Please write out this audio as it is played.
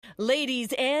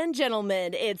Ladies and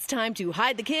gentlemen, it's time to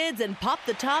hide the kids and pop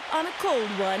the top on a cold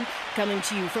one. Coming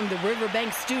to you from the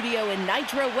Riverbank studio in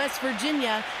Nitro, West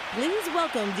Virginia, please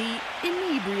welcome the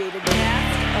inebriated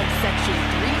cast of Section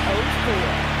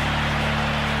 304.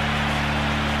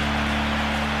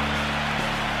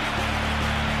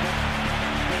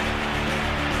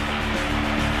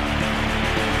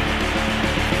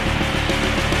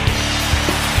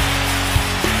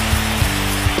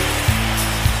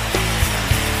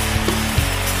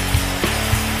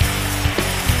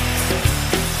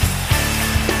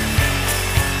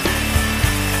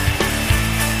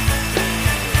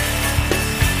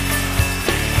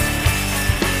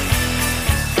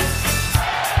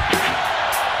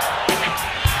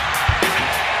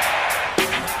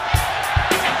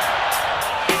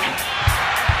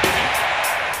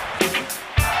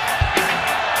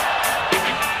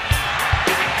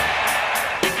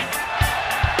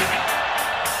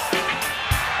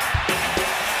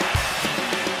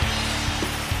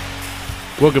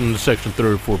 Welcome to the Section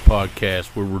 304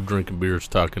 podcast, where we're drinking beers,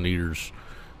 talking ears.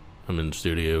 I'm in the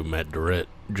studio, Matt Durrett,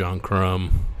 John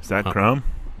Crum. Is that Crum?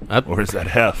 Or is that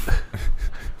Hef?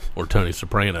 Or Tony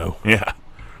Soprano. Yeah.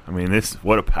 I mean,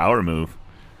 what a power move.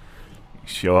 You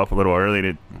show up a little early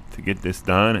to get this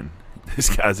done, and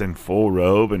this guy's in full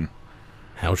robe and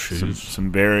house shoes.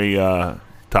 Some very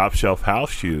top-shelf house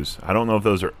shoes. I don't know if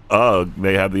those are UGG.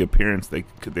 They have the appearance they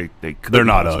could. They're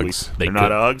not Uggs. They're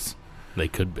not Uggs? They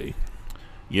could be.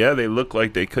 Yeah, they look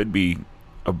like they could be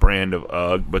a brand of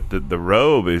UGG, but the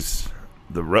robe is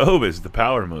the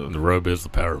power move. The robe is the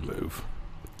power move.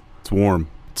 It's warm.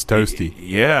 It's toasty.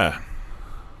 Yeah.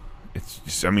 It's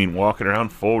just, I mean, walking around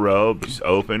full robe, just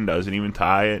open, doesn't even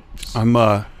tie it. I'm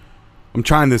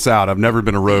trying this out. I've never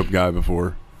been a robe guy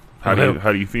before. How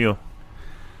do you feel?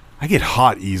 I get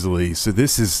hot easily. So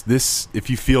this if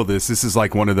you feel this is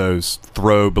like one of those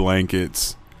throw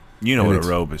blankets. You know what a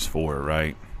robe is for,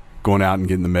 right? Going out and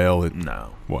getting the mail at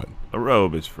no. What? A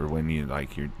robe is for when you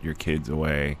like your kids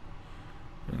away.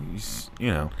 And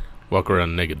you know, walk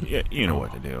around naked. Yeah, you know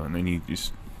what to do, and then you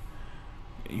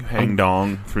hang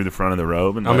dong through the front of the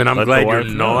robe. And I'm glad you're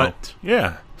not.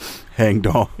 Yeah, hang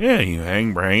dong. Yeah, you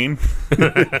hang brain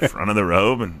front of the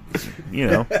robe, and you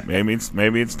know maybe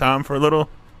it's time for a little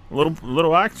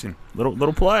action,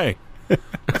 little play.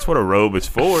 That's what a robe is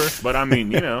for. But I mean,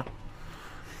 you know.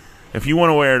 If you want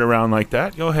to wear it around like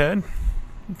that, go ahead.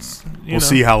 We'll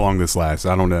see how long this lasts.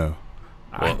 I don't know.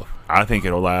 I think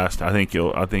it'll last. I think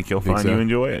you'll find you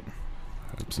enjoy it.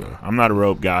 I hope so. I'm not a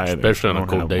robe guy, especially on a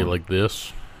cold day like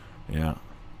this. Yeah,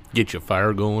 get your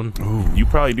fire going. Ooh. You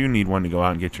probably do need one to go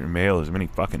out and get your mail. As many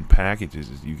fucking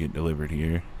packages as you get delivered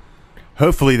here.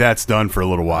 Hopefully that's done for a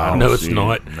little while. No, it's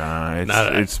not. Nah,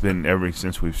 it's been ever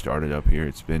since we've started up here.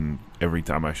 It's been every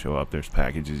time I show up, there's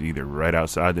packages either right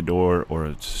outside the door or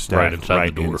it's stacked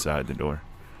right inside the door.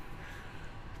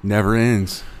 Never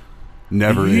ends.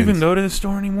 Never ends. Do you even go to the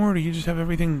store anymore? Or do you just have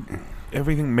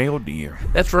everything mailed to you?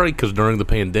 That's right, because during the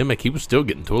pandemic, he was still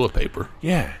getting toilet paper.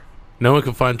 Yeah. No one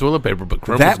could find toilet paper, but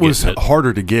Crum that was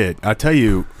harder to get. I tell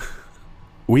you,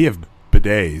 we have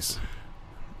bidets.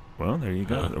 Well, there you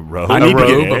go.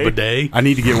 A bidet. I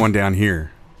need to get one down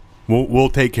here. We'll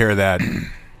take care of that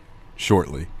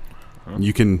shortly. Huh?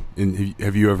 You can.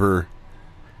 Have you ever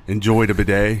enjoyed a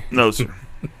bidet? No, sir.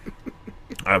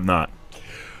 I have not.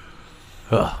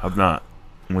 I've not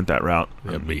went that route.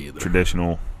 Yeah, me either.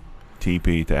 Traditional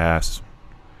TP to ass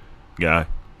guy.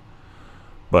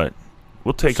 But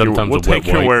we'll take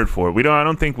your word for it. I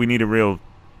don't think we need a real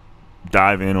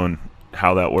dive in on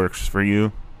how that works for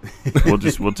you.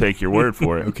 We'll take your word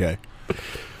for it. Okay.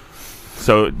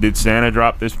 So did Santa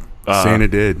drop this? Santa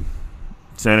did.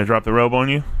 Santa drop the robe on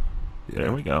you? Yeah.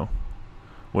 There we go.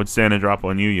 What'd Santa drop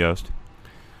on you, Yost?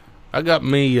 I got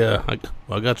me. I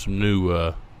got some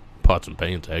new pots and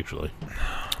pans actually.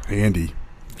 Andy,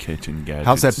 kitchen gadgets.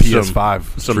 How's that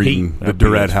PS5 treating the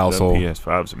Durrett household? That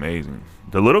PS5's amazing.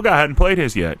 The little guy hadn't played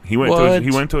his yet. He went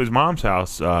to his mom's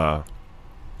house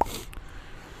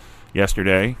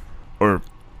yesterday, or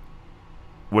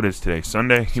what is today?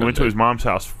 Sunday. He went to his mom's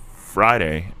house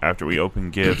Friday after we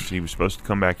opened gifts. He was supposed to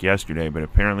come back yesterday, but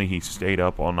apparently he stayed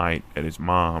up all night at his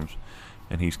mom's,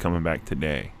 and he's coming back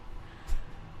today.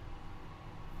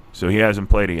 So he hasn't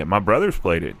played it yet. My brother's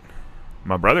played it.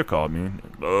 My brother called me.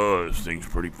 Oh, this thing's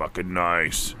pretty fucking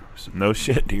nice. Said, no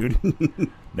shit, dude.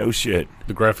 No shit.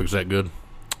 The graphics that good?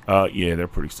 Yeah, they're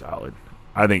pretty solid.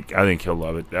 I think he'll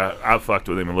love it. I fucked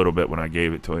with him a little bit when I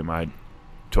gave it to him. I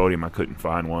told him I couldn't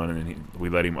find one, and we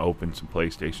let him open some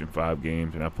PlayStation 5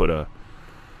 games, and I put a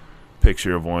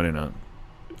picture of one in a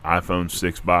iPhone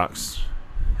 6 box,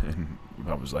 and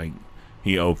I was like,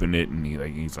 he opened it and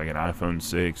he's like, an iPhone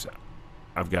 6.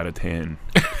 I've got a 10.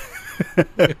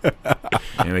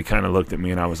 And they kind of looked at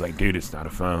me, and I was like, dude, it's not a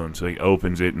phone. So he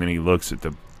opens it, and then he looks at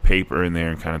the paper in there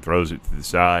and kind of throws it to the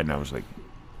side, and I was like,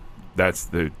 that's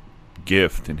the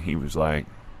gift. And he was like,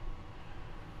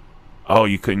 oh,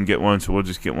 you couldn't get one, so we'll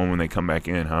just get one when they come back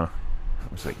in, huh?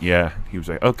 I was like, yeah. He was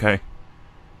like, okay.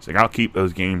 He's like, I'll keep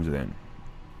those games then.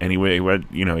 And he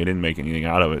didn't make anything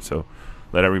out of it, so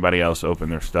let everybody else open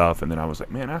their stuff. And then I was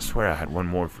like, man, I swear I had one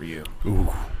more for you. Ooh.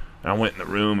 And I went in the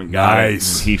room and got it,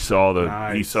 and he saw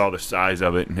the size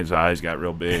of it, and his eyes got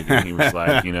real big, and he was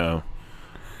like,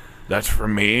 that's for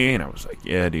me. And I was like,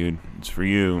 yeah, dude, it's for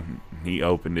you. And he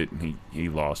opened it, and he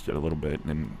lost it a little bit,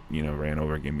 and then ran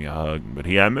over and gave me a hug. But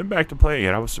he hadn't been back to play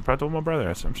yet. I was surprised. I told my brother,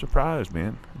 I said, I'm surprised,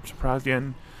 man. I'm surprised he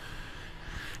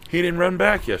didn't run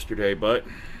back yesterday, but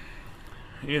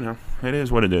it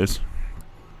is what it is.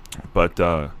 But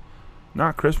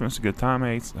not Christmas, a good time.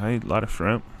 I ate a lot of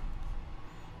shrimp.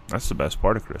 That's the best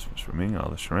part of Christmas for me, all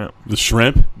the shrimp. The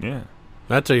shrimp? Yeah.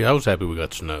 I tell you, I was happy we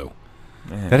got snow.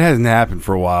 Man. That hasn't happened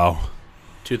for a while.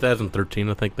 2013,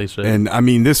 I think they said. And, I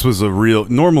mean, this was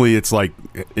normally it's like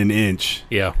an inch.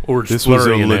 Yeah, or this was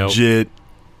a legit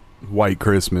white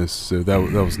Christmas, so that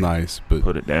was nice. But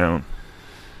put it down.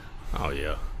 Oh,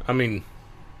 yeah. I mean,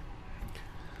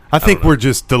 I think we're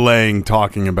just delaying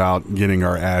talking about getting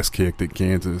our ass kicked at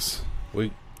Kansas.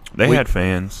 They had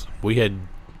fans.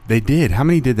 They did. How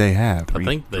many did they have? I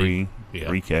think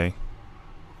 3K.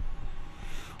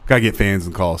 Gotta get fans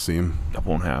in the Coliseum. That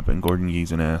won't happen. Gordon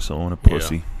Gee's an asshole and a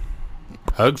pussy.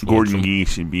 Yeah. Hugs. Gordon Gee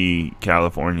should be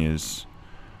California's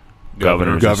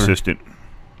governor's assistant.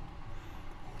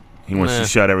 He wants to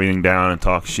shut everything down and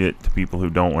talk shit to people who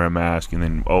don't wear a mask, and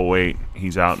then, oh, wait,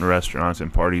 he's out in restaurants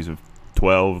and parties of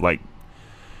 12 like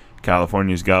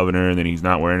California's governor, and then he's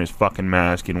not wearing his fucking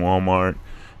mask in Walmart.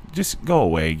 Just go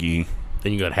away, Gee.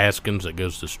 Then you got Haskins that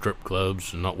goes to strip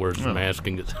clubs and not wears his mask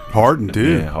and gets Harden,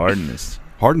 dude. Yeah,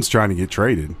 Harden's trying to get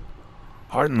traded.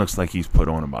 Harden looks like he's put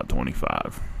on about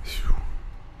 25.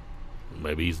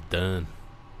 Maybe he's done.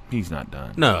 He's not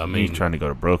done. No, I mean, he's trying to go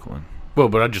to Brooklyn. Well,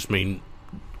 but I just mean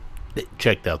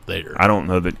checked out there. I don't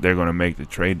know that they're going to make the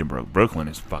trade to Brooklyn. Brooklyn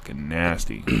is fucking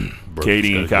nasty.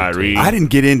 Katie and Kyrie. I didn't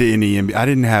get into any NBA. I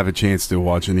didn't have a chance to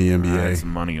watch any NBA. I had some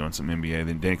money on some NBA.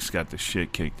 Then Dick's got the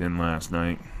shit kicked in last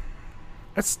night.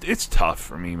 It's tough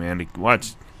for me, man, to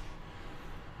watch.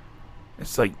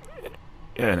 It's like,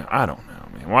 yeah, I don't know,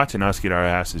 man. Watching us get our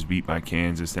asses beat by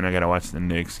Kansas, then I got to watch the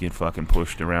Knicks get fucking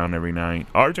pushed around every night.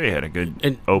 RJ had a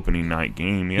good opening night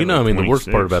game. The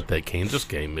worst part about that Kansas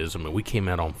game is, we came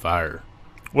out on fire.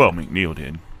 Well, McNeil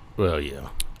did. Well, yeah.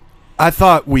 I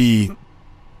thought we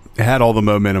had all the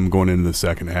momentum going into the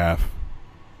second half,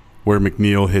 where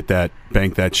McNeil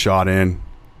banked that shot in,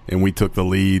 and we took the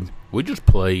lead. We just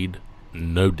played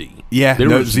no D. Yeah, there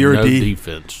was zero no D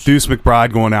defense. Deuce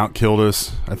McBride going out killed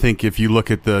us. I think if you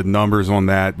look at the numbers on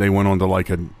that, they went on to like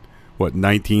a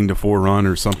 19-4 run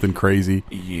or something crazy.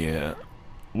 Yeah,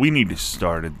 we need to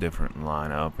start a different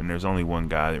lineup, and there's only one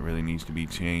guy that really needs to be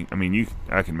changed. I mean, you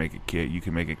can make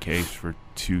a case for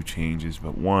two changes,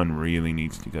 but one really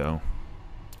needs to go.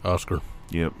 Oscar.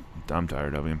 Yep, I'm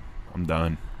tired of him. I'm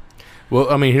done. Well,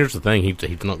 I mean, here's the thing: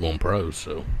 he's not going pro,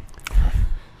 so.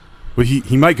 Well,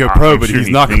 he might go pro, but he's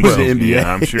not going to the NBA.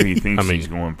 Yeah, I'm sure he thinks he's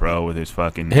going pro with his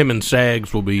fucking. Him and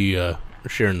Sags will be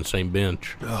sharing the same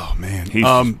bench. Oh man, he's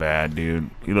just bad, dude.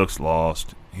 He looks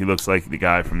lost. He looks like the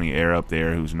guy from the air up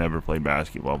there who's never played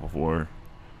basketball before,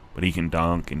 but he can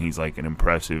dunk, and he's like an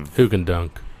impressive. Who can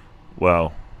dunk?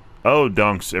 Well,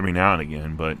 dunks every now and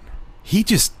again, but he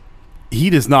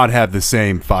does not have the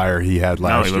same fire he had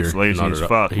last year. No, he looks lazy as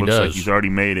fuck. Looks like he's already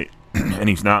made it, and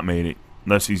he's not made it.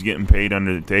 Unless he's getting paid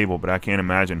under the table, but I can't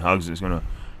imagine Huggs is going to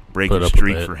break a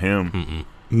streak for him. Mm-mm.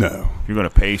 No. If you're going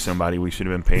to pay somebody, we should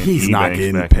have been paying. He's not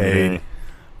getting paid.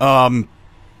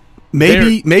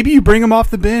 Maybe you bring him off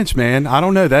the bench, man. I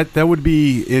don't know. That would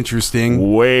be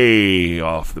interesting. Way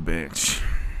off the bench.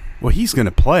 Well, he's going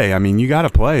to play. I mean, you got to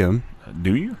play him.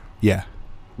 Do you? Yeah.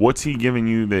 What's he giving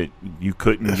you that you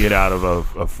couldn't get out of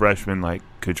a freshman like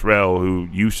Cottrell, who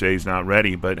you say is not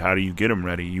ready, but how do you get him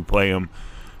ready? You play him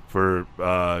for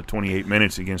 28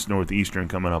 minutes against Northeastern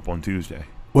coming up on Tuesday.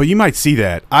 Well, you might see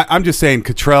that. I'm just saying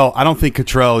Cottrell, I don't think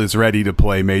Cottrell is ready to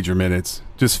play major minutes,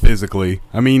 just physically.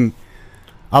 I mean,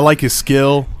 I like his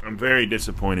skill. I'm very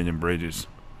disappointed in Bridges.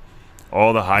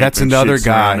 All the hype That's and another shit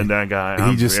guy. surrounding that guy.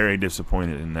 I'm very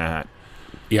disappointed in that.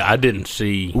 Yeah, I didn't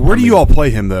see. Where do you all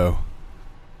play him, though?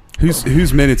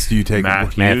 Whose minutes do you take?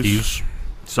 Matthews.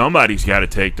 Somebody's got to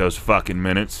take those fucking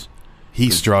minutes. He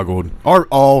struggled.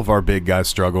 All of our big guys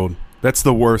struggled. That's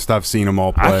the worst I've seen him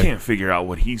all play. I can't figure out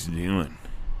what he's doing.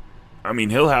 I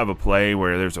mean, he'll have a play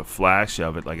where there's a flash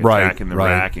of it, like attacking the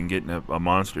rack and getting a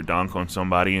monster dunk on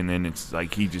somebody, and then it's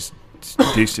like he just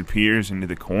disappears into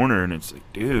the corner, and it's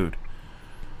like, dude,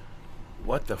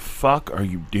 what the fuck are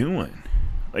you doing?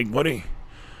 Like, what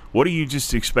do you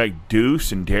just expect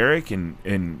Deuce and Derek and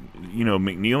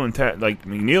McNeil and like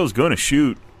McNeil's going to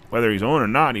shoot whether he's on or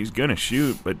not, he's going to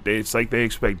shoot, but it's like they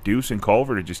expect Deuce and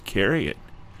Culver to just carry it.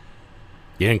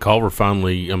 Yeah, and Culver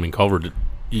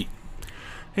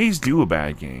he's due a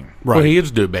bad game. Right. Well, he is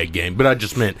due a bad game, but I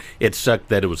just meant it sucked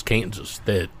that it was Kansas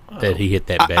that he hit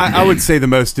that bad game. I would say the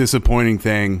most disappointing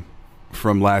thing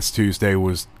from last Tuesday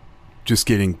was just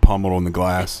getting pummeled on the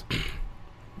glass.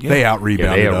 Yeah. They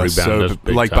out-rebounded us,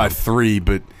 like time. By 3,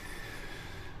 but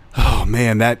oh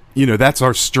man, that's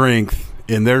our strength,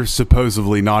 and they're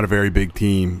supposedly not a very big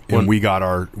team, and we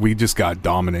just got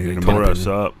dominated. They tore us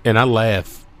up, and I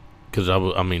laugh because I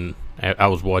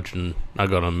was watching. I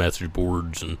got on message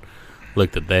boards and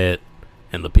looked at that,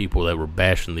 and the people that were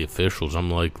bashing the officials.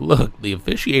 I'm like, look, the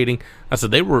officiating. I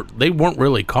said they weren't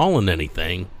really calling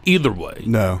anything either way.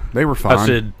 No, they were fine. I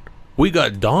said we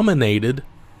got dominated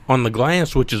on the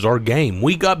glass, which is our game.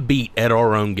 We got beat at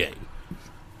our own game.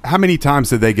 How many times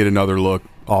did they get another look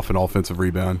off an offensive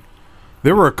rebound?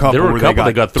 There were a couple where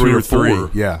they got 3 or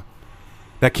 4. Yeah,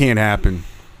 that can't happen.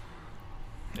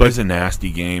 But it's a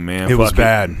nasty game, man. It was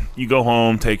bad. You go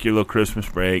home, take your little Christmas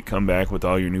break, come back with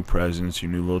all your new presents, your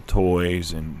new little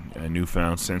toys, and a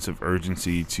newfound sense of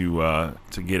urgency to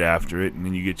get after it. And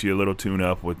then you get you a little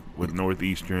tune-up with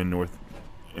Northeastern,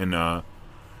 and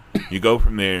you go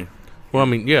from there. Well,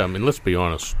 let's be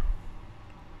honest.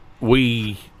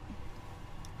 This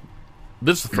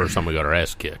is the first time we got our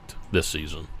ass kicked this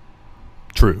season.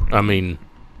 True.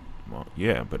 Well,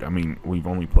 yeah, but we've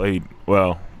only played.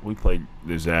 Well, we played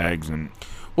the Zags and.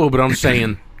 Well, but I'm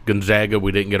saying Gonzaga,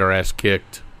 we didn't get our ass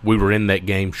kicked. We were in that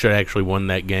game. Should have actually won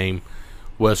that game.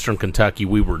 Western Kentucky,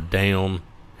 we were down,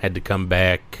 had to come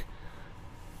back.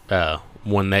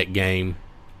 Won that game.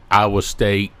 Iowa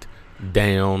State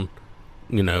down.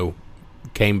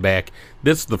 Came back.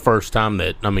 This is the first time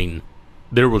that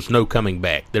there was no coming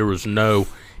back. There was no.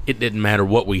 It didn't matter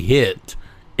what we hit.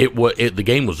 The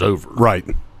game was over. Right.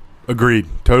 Agreed.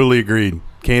 Totally agreed.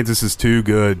 Kansas is too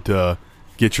good to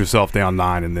get yourself down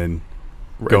 9 and then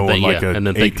go on like an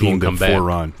 18-4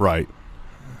 run. Right.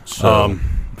 So,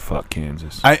 fuck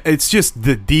Kansas. It's just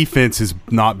the defense has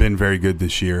not been very good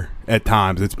this year. At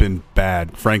times, it's been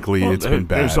bad. Frankly, it's been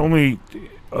bad. There's only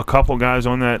a couple guys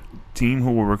on that team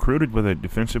who were recruited with a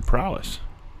defensive prowess.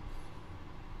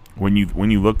 When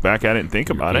you look back at it and think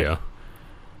about it.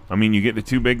 You get the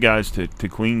 2 big guys to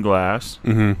clean glass,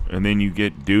 and then you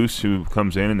get Deuce, who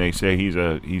comes in and they say he's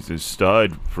a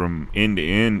stud from end to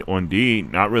end on D,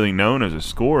 not really known as a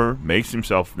scorer, makes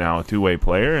himself now a 2-way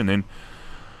player, and then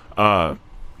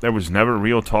there was never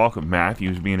real talk of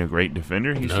Matthews being a great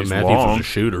defender. Matthews was a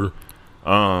shooter.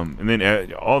 And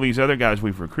then all these other guys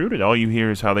we've recruited, all you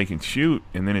hear is how they can shoot,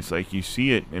 and then it's like you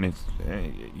see it, and it's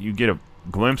you get a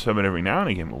glimpse of it every now and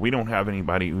again, but we don't have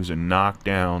anybody who's a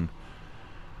knockdown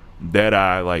dead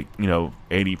eye,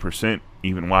 80%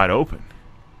 even wide open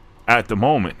at the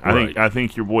moment. Right. I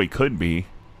think your boy could be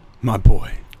my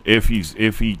boy if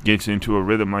he gets into a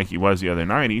rhythm like he was the other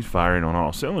night. He's firing on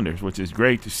all cylinders, which is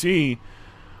great to see,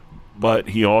 but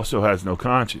he also has no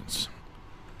conscience.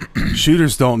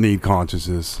 Shooters don't need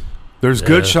consciences. There's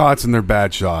good shots and there are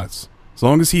bad shots. As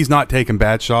long as he's not taking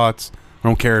bad shots, I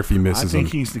don't care if he misses them. I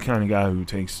think he's the kind of guy who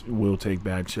will take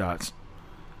bad shots.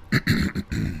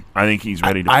 I think he's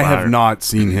ready to fire. I have not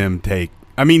seen him take.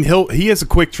 He has a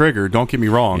quick trigger. Don't get me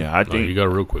wrong. Yeah, I think you got a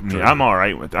real quick trigger. I'm all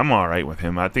right with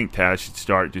him. I think Taz should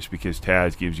start just because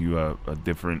Taz gives you a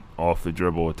different off the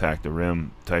dribble, attack the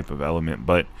rim type of element.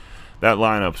 But that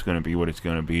lineup's going to be what it's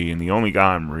going to be. And the only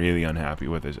guy I'm really unhappy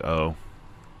with is O.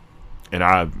 And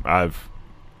I've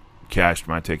cashed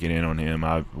my ticket in on him.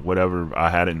 Whatever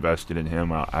I had invested in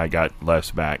him, I got less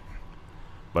back.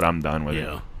 But I'm done with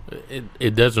it.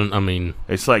 It doesn't.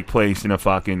 It's like placing a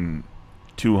fucking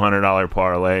 $200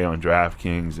 parlay on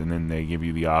DraftKings, and then they give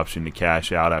you the option to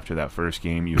cash out after that first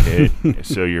game you hit.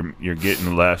 So you're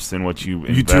getting less than what you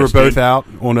invested. You two are both out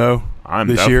on O. I'm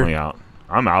this definitely year? out.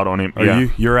 I'm out on him. Are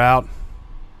you? You're out.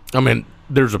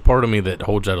 There's a part of me that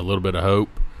holds out a little bit of hope,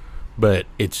 but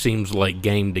it seems like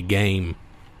game to game,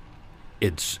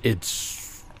 it's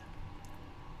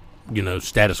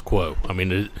status quo.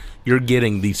 You're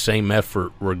getting the same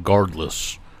effort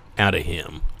regardless out of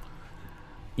him.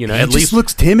 He just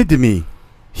looks timid to me.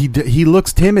 He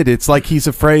looks timid. It's like he's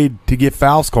afraid to get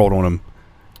fouls called on him.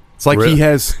 It's like he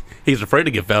has He's afraid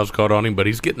to get fouls called on him, but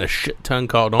he's getting a shit ton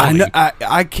called on him.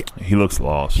 He looks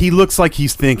lost. He looks like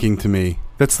he's thinking to me.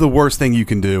 That's the worst thing you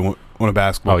can do on a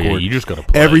basketball court. Oh, yeah, you just got to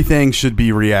play. Everything should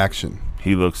be reaction.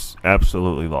 He looks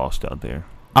absolutely lost out there.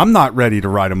 I'm not ready to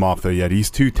write him off, though, yet. He's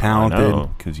too talented. I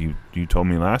know, because you told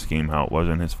me last game how it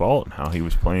wasn't his fault and how he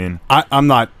was playing. I'm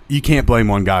not – you can't blame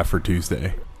one guy for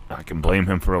Tuesday. I can blame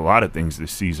him for a lot of things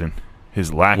this season.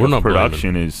 His lack of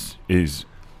production is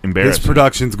embarrassing. His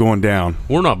production's going down.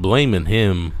 We're not blaming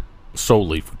him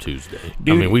solely for Tuesday.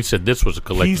 Dude, I mean, we said this was a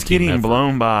collective He's getting effort.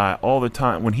 blown by all the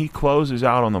time. When he closes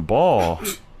out on the ball,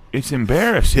 it's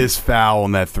embarrassing. His foul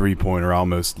on that three-pointer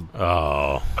almost.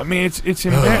 Oh, I mean, it's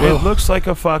embarrassing. It looks like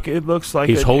a It looks like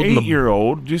he's an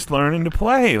 8-year-old just learning to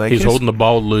play. Like he's holding the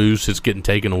ball loose. It's getting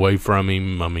taken away from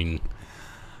him. I mean,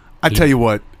 I tell you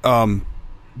what,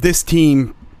 this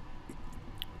team,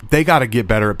 they got to get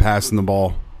better at passing the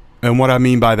ball. And what I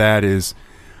mean by that is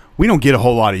we don't get a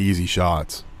whole lot of easy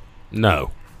shots.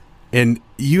 No. And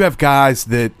you have guys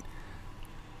that,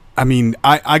 I mean,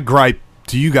 I gripe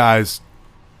to you guys,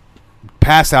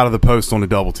 pass out of the post on a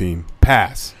double team.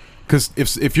 Pass. Because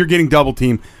if you're getting double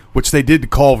team, which they did to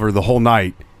Culver the whole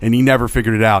night, and he never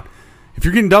figured it out, if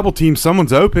you're getting double team,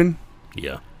 someone's open.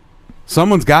 Yeah.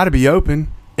 Someone's got to be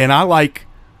open. And I like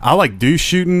Deuce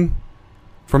shooting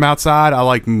from outside. I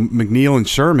like McNeil and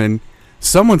Sherman.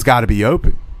 Someone's got to be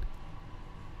open.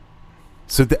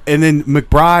 So and then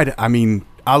McBride, I mean,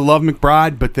 I love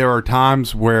McBride, but there are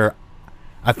times where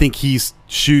I think he's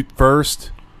shoot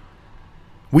first.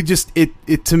 We just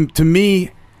to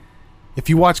me, if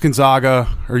you watch Gonzaga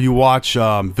or you watch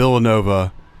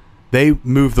Villanova, they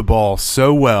move the ball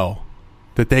so well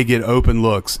that they get open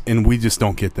looks, and we just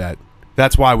don't get that.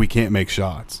 That's why we can't make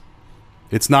shots.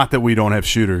 It's not that we don't have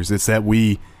shooters; it's that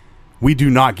we do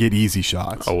not get easy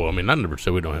shots. Oh, well, I mean, I never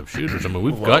said we don't have shooters. I mean,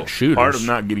 we've got shooters. Part of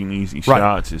not getting easy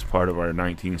shots is part of our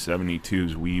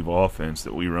 1972's weave offense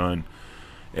that we run,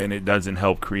 and it doesn't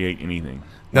help create anything.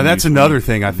 Now, that's another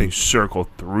thing I think. Circle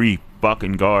 3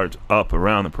 fucking guards up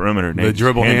around the perimeter. The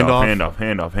dribble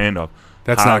handoff.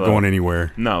 That's not going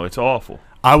anywhere. No, it's awful.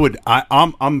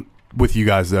 I'm with you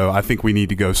guys, though. I think we need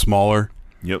to go smaller.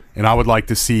 Yep. And I would like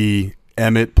to see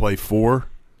Emmett play 4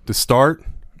 to start.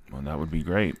 Well, that would be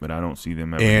great, but I don't see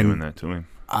them ever doing that to him.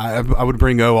 I would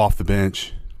bring O off the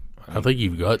bench. I think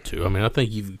you've got to. I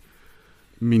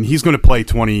mean, he's going to play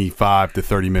 25 to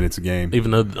 30 minutes a game.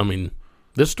 Even though, I mean,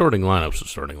 this starting lineup's the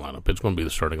starting lineup. It's going to be the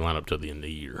starting lineup till the end of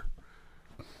the year.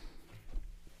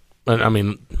 I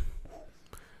mean,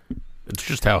 it's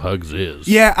just how Huggs is.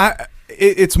 Yeah,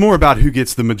 it's more about who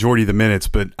gets the majority of the minutes,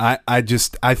 but I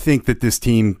think that this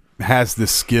team has the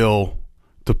skill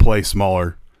to play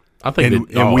smaller. I think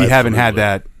and we haven't had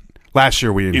that. Last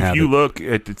year we didn't have it. If you look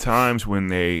at the times when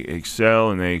they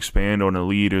excel and they expand on a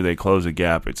lead or they close a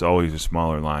gap, it's always a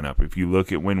smaller lineup. If you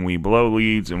look at when we blow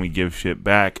leads and we give shit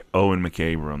back, Owen and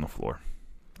McCabe are on the floor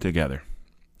together.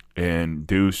 And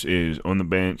Deuce is on the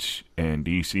bench and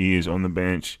DC is on the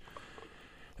bench.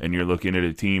 And you're looking at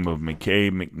a team of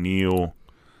McCabe, McNeil,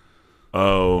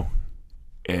 O,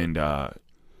 and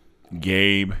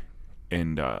Gabe,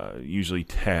 and usually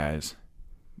Taz.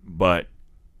 But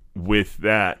with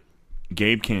that,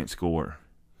 Gabe can't score.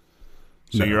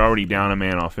 So you're already down a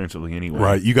man offensively anyway.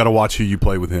 Right. You got to watch who you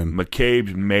play with him.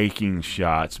 McCabe's making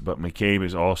shots, but McCabe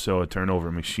is also a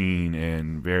turnover machine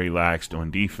and very laxed on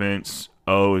defense.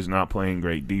 O is not playing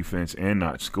great defense and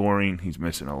not scoring. He's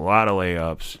missing a lot of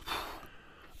layups.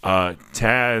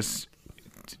 Taz,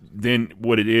 then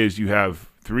what it is, you have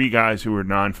 3 guys who are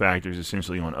non-factors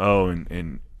essentially on O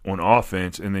and on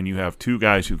offense, and then you have 2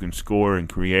 guys who can score and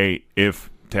create if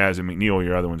Taz and McNeil are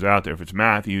your other ones out there. If it's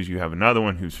Matthews, you have another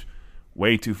one who's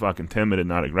way too fucking timid and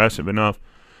not aggressive enough.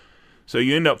 So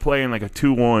you end up playing like a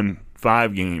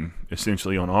 2-on-5 game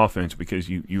essentially on offense because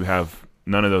you have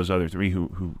none of those other 3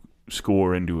 who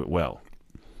score and do it well.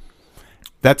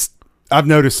 I've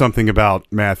noticed something about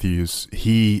Matthews.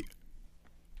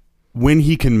 When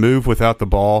he can move without the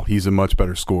ball, he's a much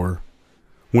better scorer.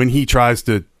 When he tries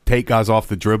to take guys off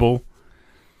the dribble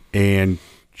and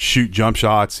shoot jump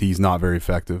shots, he's not very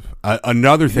effective.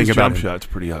 Another thing His about jump shot's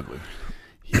pretty ugly.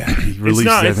 Yeah, he releases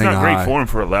that thing high. It's not great form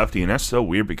for a lefty, and that's so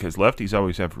weird because lefties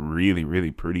always have really,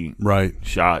 really pretty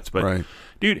shots. But,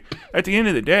 dude, at the end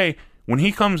of the day, when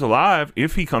he comes alive,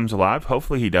 if he comes alive,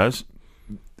 hopefully he does,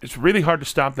 it's really hard to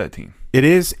stop that team. It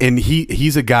is, and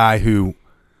he's a guy who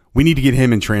we need to get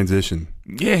him in transition.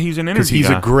 Yeah, he's an energy guy. Because he's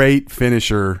a great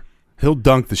finisher. He'll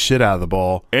dunk the shit out of the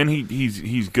ball. And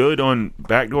he's good on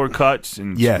backdoor cuts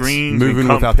and screens. Moving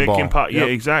and without the ball. Yep. Yeah,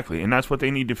 exactly. And that's what they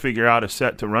need to figure out a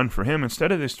set to run for him.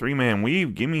 Instead of this 3-man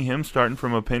weave, give me him starting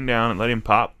from a pin down and let him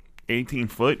pop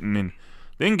 18-foot, and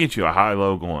then get you a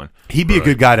high-low going. He'd be a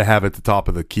good guy to have at the top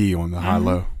of the key on the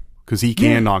high-low because he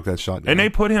can knock that shot down. And they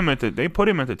put him at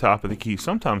the top of the key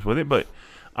sometimes with it, but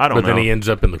I don't know. But then he ends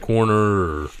up in the corner.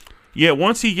 Or... Yeah,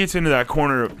 once he gets into that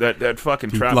corner, that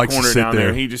fucking trap corner down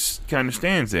there, he just kind of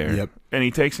stands there. Yep. And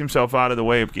he takes himself out of the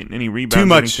way of getting any rebounds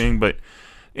or anything. But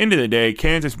end of the day,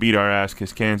 Kansas beat our ass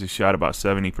because Kansas shot about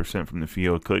 70% from the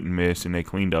field, couldn't miss, and they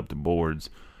cleaned up the boards.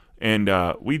 And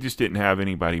we just didn't have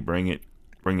anybody bring it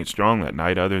strong that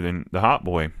night other than the hot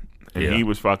boy. And he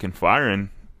was fucking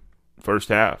firing first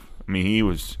half. I mean, he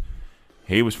was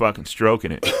fucking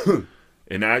stroking it.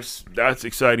 And that's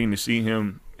exciting to see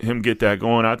him get that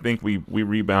going. I think we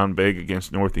rebound big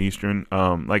against Northeastern.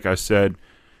 Like I said,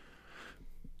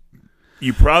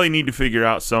 you probably need to figure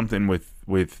out something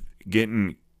with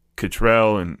getting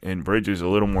Cottrell and Bridges a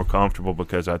little more comfortable,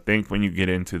 because I think when you get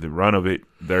into the run of it,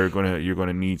 you're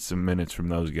gonna need some minutes from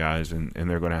those guys, and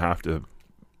they're gonna have to.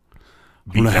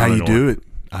 I don't know how you do it.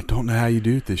 I don't know how you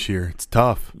do it this year. It's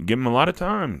tough. Give them a lot of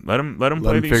time. Let them play.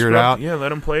 Let them figure it out. Yeah, let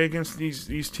them play against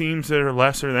these teams that are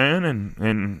lesser than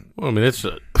and. Well, I mean, it's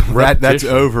a that's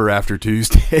over after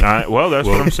Tuesday. That's what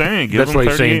I'm saying. Give that's them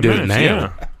why 38 do minutes. it now.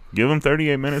 Yeah. Give them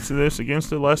 38 minutes of this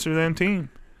against a lesser than team.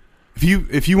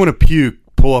 If you want to puke,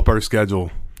 pull up our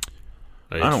schedule.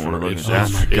 I don't want to look at that.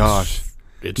 Oh my gosh!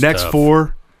 It's next tough.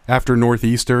 4 after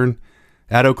Northeastern,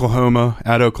 at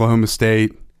Oklahoma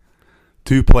State,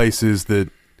 2 places that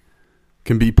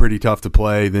can be pretty tough to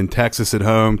play. Then Texas at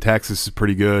home. Texas is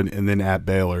pretty good, and then at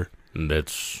Baylor. And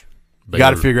that's you got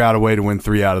to figure out a way to win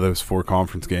 3 out of those 4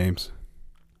 conference games.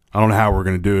 I don't know how we're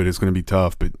going to do it. It's going to be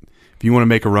tough, but if you want to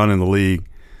make a run in the league,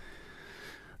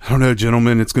 I don't know,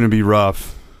 gentlemen, it's going to be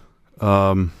rough.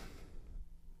 Because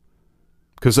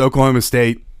Oklahoma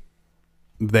State,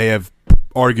 they have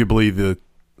arguably the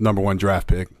number 1 draft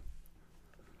pick.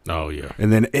 Oh, yeah.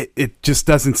 And then it just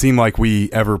doesn't seem like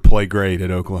we ever play great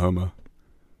at Oklahoma.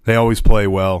 They always play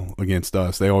well against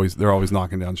us. They're always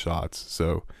knocking down shots.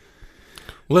 So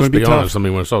let's be honest. I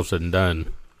mean, when it's all said and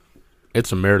done,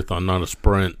 it's a marathon, not a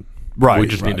sprint. Right. We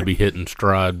just need to be hitting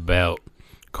stride about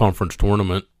conference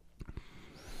tournament.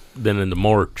 Then into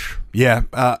March. Yeah.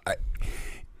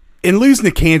 And losing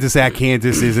to Kansas at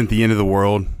Kansas isn't the end of the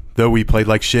world, though we played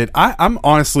like shit. I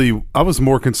was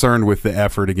more concerned with the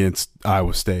effort against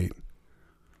Iowa State.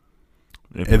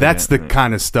 That's the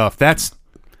kind of stuff.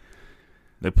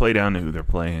 They play down to who they're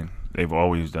playing. They've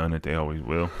always done it. They always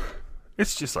will.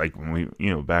 It's just like when we,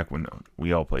 back when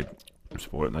we all played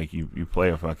sport. Like you play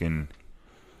a fucking.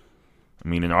 I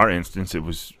mean, in our instance, it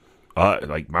was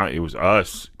it was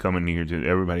us coming here to.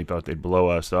 Everybody thought they'd blow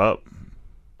us up.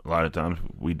 A lot of times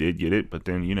we did get it, but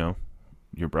then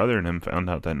your brother and him found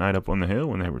out that night up on the hill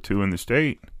when they were 2 in the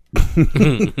state.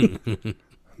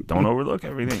 Don't overlook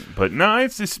everything. But no,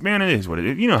 it's just, man, it is what it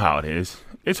is. You know how it is.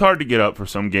 It's hard to get up for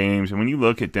some games, and when you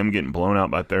look at them getting blown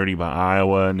out by 30 by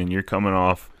Iowa, and then you're coming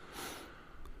off,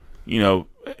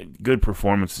 good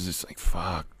performances, it's like,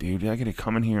 fuck, dude, I got to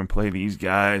come in here and play these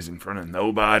guys in front of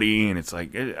nobody, and it's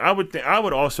like, I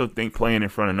would also think playing in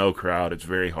front of no crowd, it's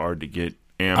very hard to get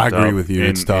amped up. I agree with you.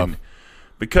 It's tough.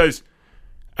 Because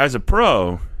as a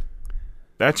pro,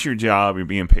 that's your job. You're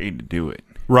being paid to do it.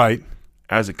 Right.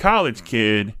 As a college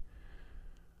kid,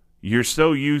 you're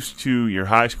so used to your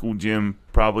high school gym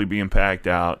probably being packed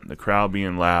out, the crowd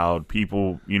being loud,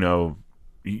 people,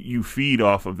 you feed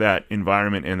off of that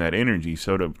environment and that energy.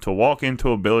 So to walk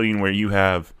into a building where you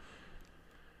have,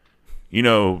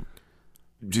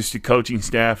 just a coaching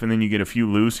staff and then you get a few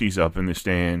loosies up in the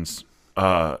stands,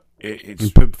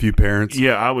 it's a few parents.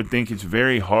 Yeah, I would think it's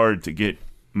very hard to get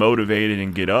motivated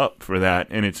and get up for that,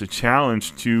 and it's a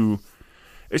challenge to.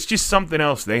 It's just something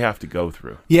else they have to go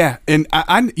through. Yeah, and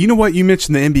I you know what, you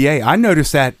mentioned the NBA. I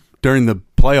noticed that during the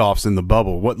playoffs in the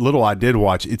bubble. What little I did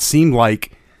watch, it seemed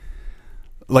like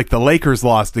the Lakers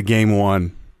lost the game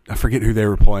 1. I forget who they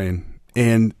were playing,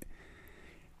 and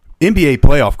NBA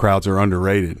playoff crowds are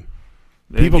underrated.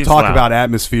 People talk about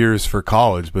atmospheres for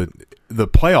college, but the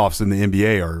playoffs in the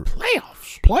NBA are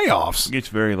playoffs. It gets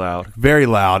very loud. Very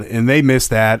loud, and they miss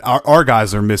that. Our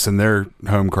guys are missing their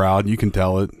home crowd. You can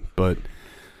tell it, but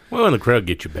well, and the crowd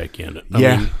gets you back in it.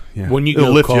 I mean, when you it'll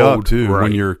go lift cold, you up too right.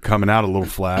 when you're coming out a little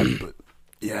flat. But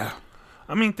yeah,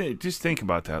 I mean, just think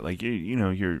about that. Like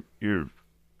you're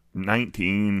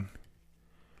 19,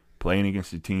 playing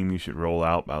against a team you should roll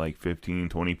out by like 15,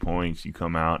 20 points. You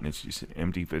come out and it's just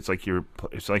empty. It's like you're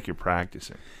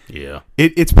practicing. Yeah,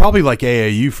 it's probably like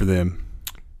AAU for them.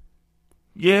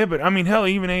 Yeah, but I mean, hell,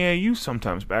 even AAU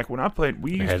sometimes. Back when I played,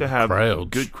 we used to have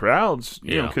good crowds.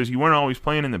 Because you weren't always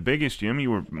playing in the biggest gym.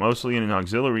 You were mostly in an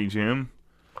auxiliary gym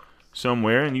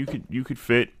somewhere, and you could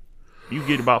fit you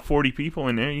get about 40 people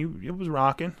in there, it was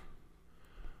rocking.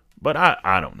 But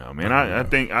I don't know, man. I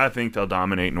think they'll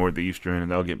dominate Northeastern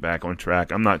and they'll get back on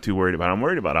track. I'm not too worried about it. I'm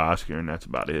worried about Oscar, and that's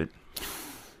about it.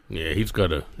 Yeah, he's got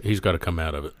to come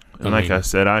out of it. And I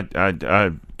said,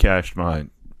 I cashed my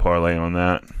parlay on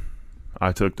that.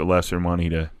 I took the lesser money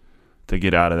to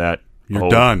get out of that. You're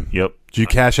done. Yep. Did you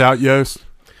cash out, Yost?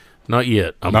 Not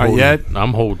yet.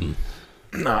 I'm holding.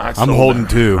 Nah, I'm holding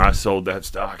too. I sold that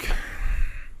stock.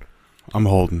 I'm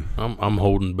holding. I'm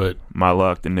holding, but my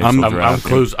luck. The Knicks I'm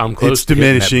close. I'm close. It's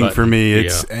diminishing for me.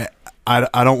 It's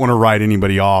I don't want to write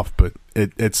anybody off, but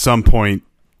at some point,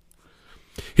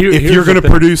 if you're going to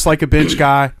produce like a bench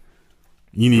guy,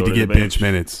 you need to get bench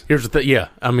minutes. Here's the thing. Yeah,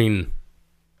 I mean,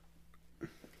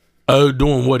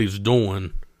 doing what he's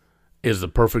doing is the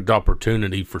perfect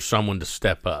opportunity for someone to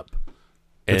step up.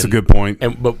 That's a good point.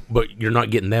 But you're not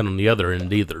getting that on the other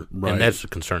end either, right. And that's the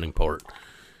concerning part.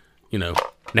 You know,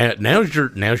 now's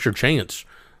your chance.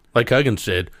 Like Huggins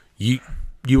said,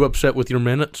 you upset with your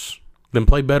minutes, then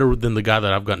play better than the guy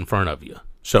that I've got in front of you.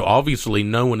 So obviously,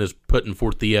 no one is putting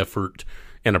forth the effort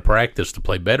in a practice to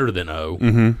play better than O.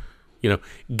 Mm-hmm. You know,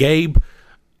 Gabe,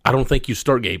 I don't think you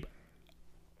start Gabe.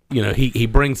 You know, he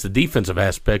brings the defensive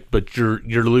aspect, but you're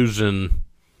losing.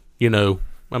 You know,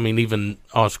 I mean, even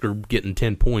Oscar getting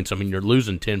 10 points. I mean, you're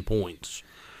losing 10 points.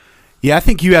 Yeah, I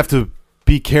think you have to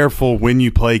be careful when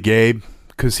you play Gabe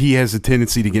because he has a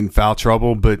tendency to get in foul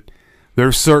trouble, but there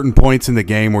are certain points in the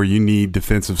game where you need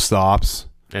defensive stops.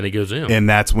 And he goes in. And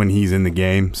that's when he's in the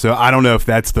game. So I don't know if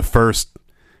that's the first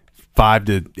 5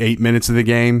 to 8 minutes of the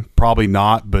game. Probably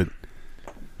not, but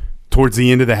towards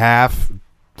the end of the half,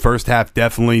 first half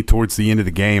definitely, towards the end of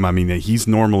the game, I mean, he's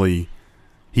normally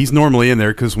in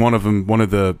there because one of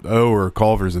the O or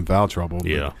Culver's in foul trouble.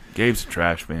 Yeah. Gabe's a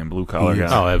trash man, blue-collar guy.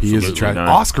 Oh, absolutely. He is a trash.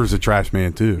 Oscar's a trash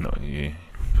man, too. No, yeah.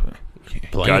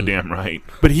 Goddamn right.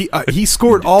 But he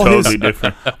scored all totally his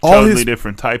different,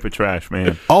 different type of trash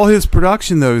man. All his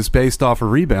production though is based off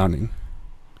of rebounding,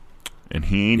 and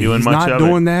he ain't doing much of it. He's not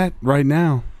doing that right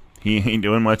now. He ain't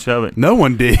doing much of it. No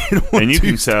one did. And you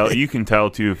can tell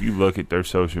too if you look at their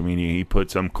social media. He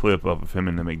put some clip up of him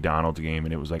in the McDonald's game,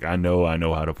 and it was like, I know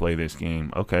how to play this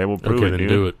game. Okay, well prove it, dude.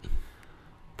 Do it.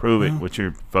 Prove it with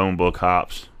your phone book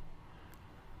hops.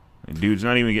 And dude's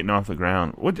not even getting off the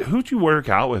ground. Who'd you work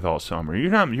out with all summer?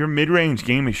 Your mid-range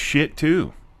game is shit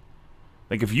too.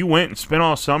 Like if you went and spent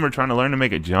all summer trying to learn to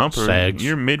make a jumper, Sags.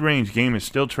 Your mid-range game is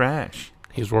still trash.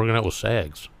 He's working out with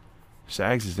Sags.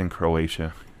 Sags is in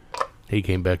Croatia. He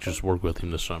came back just to work with him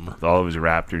this summer. With all of his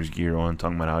Raptors gear on,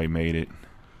 talking about how he made it.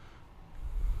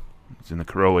 He's in the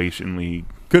Croatian league.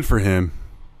 Good for him.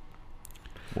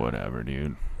 Whatever,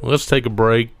 dude. Well, let's take a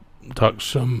break. Talk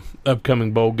some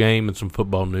upcoming bowl game and some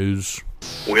football news.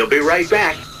 We'll be right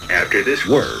back after this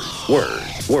word. Son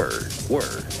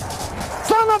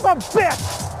of a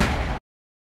bitch!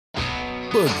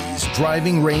 Boogie's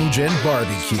Driving Range and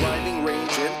Barbecue.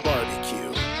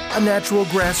 A natural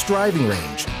grass driving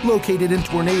range located in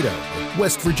Tornado,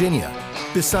 West Virginia,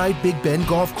 beside Big Bend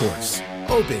Golf Course.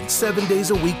 Open 7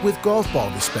 days a week with golf ball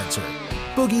dispenser.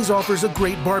 Boogie's offers a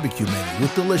great barbecue menu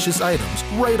with delicious items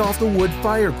right off the wood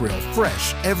fire grill,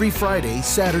 fresh every Friday,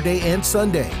 Saturday, and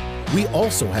Sunday. We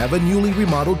also have a newly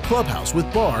remodeled clubhouse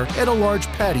with bar and a large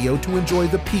patio to enjoy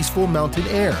the peaceful mountain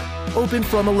air. Open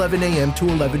from 11 a.m. to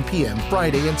 11 p.m.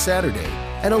 Friday and Saturday,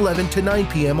 and 11 to 9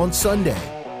 p.m. on Sunday.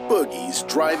 Boogie's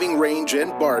Driving Range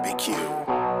and Barbecue.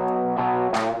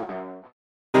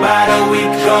 About a week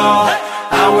ago,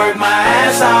 I worked my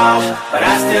ass off, but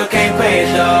I still can't pay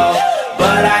it though.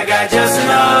 But I got just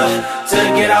enough to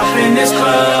get off in this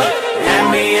club and have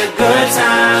me a good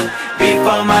time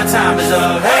before my time is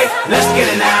up. Hey, let's get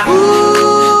it now.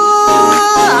 Ooh,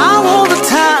 I want the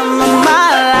time of my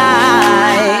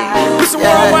life. Listen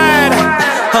worldwide.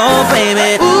 Oh,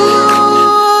 baby.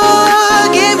 Ooh,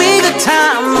 give me the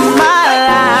time of my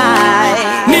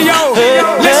life. Neo,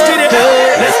 let's get it.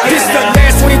 This is the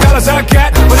last $20 I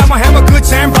got, but I'ma have a good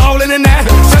time balling in that.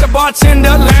 Tell the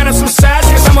bartender, line up some sides,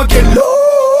 cause I'ma get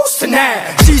loose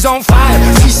tonight. She's on fire,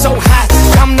 she's so hot,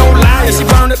 I'm no liar, she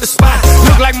burned up the spot.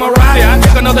 Look like Mariah, I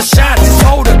took another shot.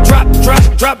 Hold her, drop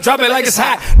it like it's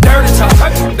hot. Dirty talk,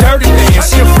 dirty dance.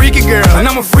 She a freaky girl, and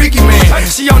I'm a freaky man.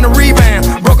 She on the rebound,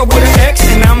 broke up with an ex,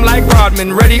 and I'm like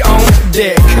Rodman, ready on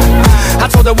deck. I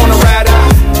told her wanna ride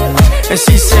out, and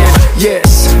she said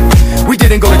yes. We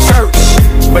didn't go to church,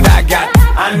 but I got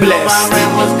I knew blessed. My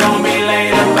rent was gonna be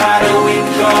late about a week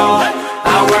ago.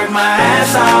 I worked my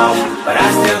ass off, but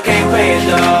I still can't pay it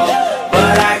though.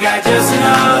 But I got just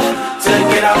enough to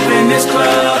get off in this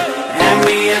club and have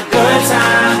me a good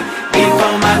time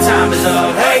before my time is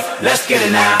up. Hey, let's get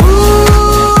it now.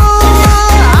 Ooh,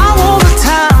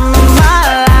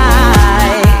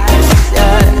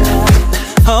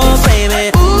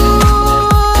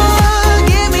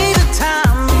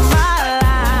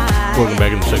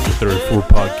 34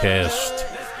 podcast,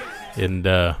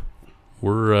 and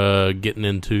we're getting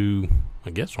into,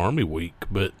 I guess, Army Week.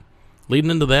 But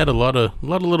leading into that, a lot of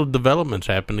little developments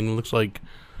happening. It looks like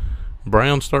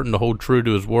Brown's starting to hold true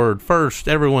to his word. First,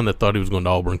 everyone that thought he was going to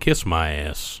Auburn, kiss my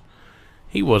ass.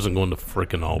 He wasn't going to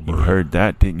frickin' Auburn. You heard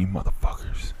that, didn't you,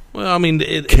 motherfuckers? Well, I mean,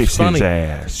 it's funny. His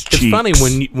ass. It's funny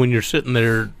when you're sitting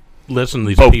there listening to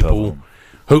these Both people.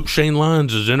 Hope Shane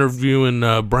Lyons is interviewing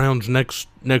Brown's next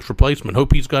replacement.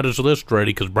 Hope he's got his list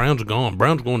ready because Brown's gone.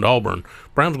 Brown's going to Auburn.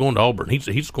 Brown's going to Auburn.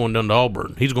 He's going down to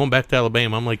Auburn. He's going back to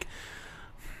Alabama. I'm like,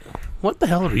 what the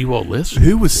hell are you all listening?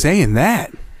 Who was saying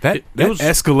that? That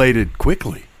escalated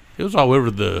quickly. It was all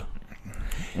over the.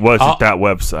 Was it that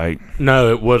website?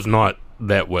 No, it was not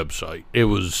that website. It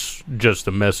was just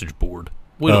a message board.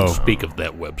 We don't speak of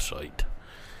that website.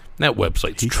 That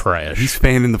website's trash. He's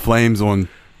fanning the flames on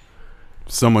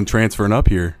someone transferring up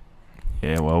here.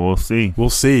 Yeah, well, we'll see. We'll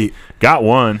see. Got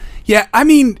one. Yeah, I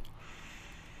mean,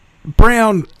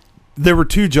 Brown, there were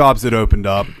two jobs that opened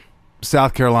up,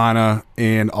 South Carolina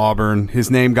and Auburn.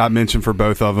 His name got mentioned for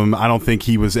both of them. I don't think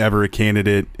he was ever a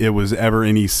candidate. It was ever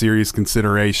any serious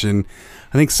consideration.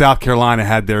 I think South Carolina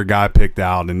had their guy picked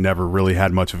out and never really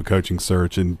had much of a coaching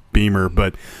search in Beamer.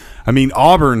 But, I mean,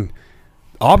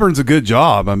 Auburn's a good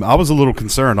job. I was a little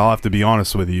concerned, I'll have to be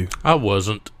honest with you. I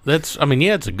wasn't. It's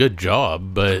a good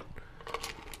job, but,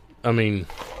 I mean,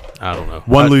 I don't know.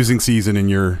 One losing season and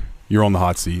you're on the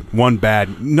hot seat. One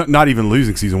bad, not even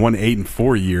losing season,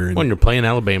 8-4 year. And, when you're playing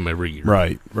Alabama every year.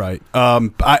 Right.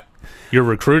 You're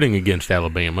recruiting against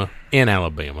Alabama in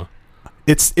Alabama.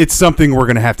 It's something we're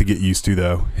going to have to get used to,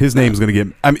 though. His name's going to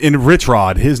get – I mean, in Rich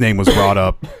Rod, his name was brought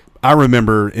up. I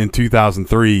remember in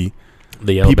 2003 –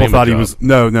 the Alabama people thought job. He was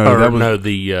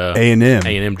the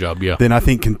A&M job. Yeah. Then I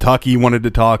think Kentucky wanted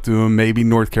to talk to him, maybe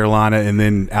North Carolina, and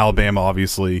then Alabama,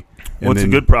 obviously. Well, it's a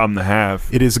good problem to have.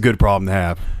 It is a good problem to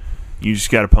have. You just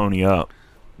got to pony up.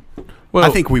 Well, I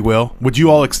think we will. Would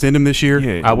you all extend him this year?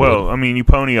 Yeah. I mean, you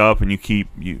pony up and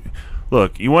you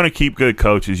look. You want to keep good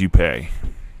coaches, you pay.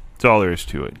 That's all there is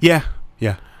to it. Yeah.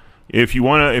 If you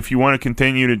want to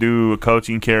continue to do a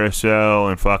coaching carousel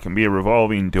and fucking be a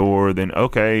revolving door, then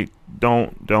okay,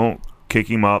 don't kick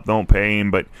him up, don't pay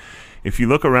him. But if you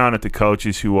look around at the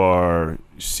coaches who are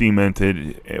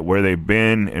cemented at where they've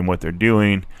been and what they're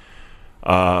doing,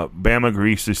 Bama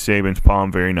greases Saban's palm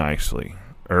very nicely.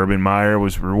 Urban Meyer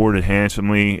was rewarded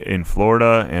handsomely in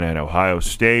Florida and at Ohio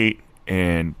State,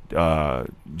 and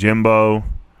Jimbo.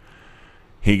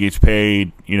 He gets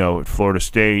paid, at Florida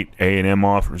State. A&M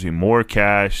offers him more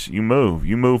cash. You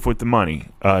move with the money.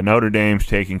 Notre Dame's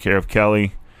taking care of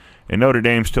Kelly, and Notre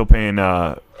Dame's still paying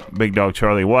Big Dog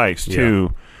Charlie Weiss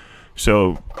too.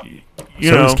 So,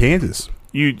 so does Kansas.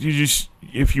 You just,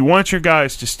 if you want your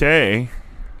guys to stay,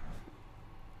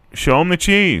 show them the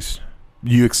cheese.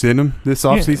 You extend him this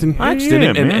offseason? I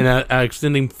extend him, and I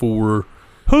extend him for.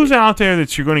 Who's out there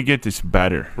that you're going to get this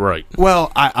better? Right.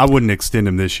 Well, I wouldn't extend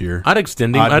him this year. I'd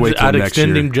extend him. I'd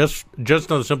extend him just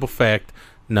on the simple fact,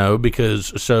 no, because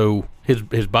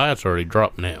his bias already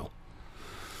dropped now.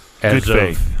 Good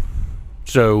faith.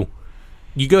 So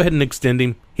you go ahead and extend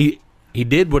him. He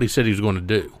did what he said he was going to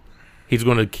do. He's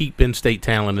going to keep in-state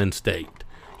talent in-state.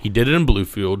 He did it in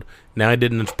Bluefield. Now he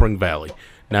did it in Spring Valley.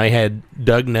 Now he had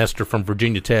Doug Nestor from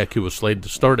Virginia Tech, who was slated to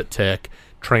start at Tech,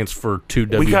 transfer to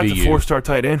WVU. We got the 4-star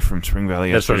tight end from Spring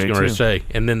Valley. That's what I was going to say.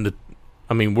 And then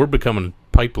we're becoming a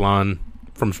pipeline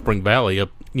from Spring Valley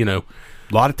up. A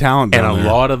lot of talent, and a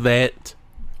lot of that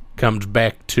comes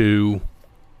back to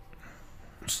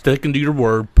sticking to your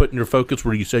word, putting your focus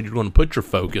where you said you're going to put your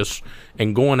focus,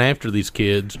 and going after these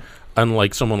kids.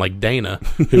 Unlike someone like Dana,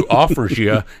 who offers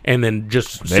you and then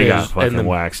just they got says fucking and then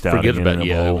waxed out. Forgets about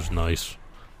it was nice.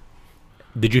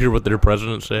 Did you hear what their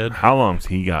president said? How long's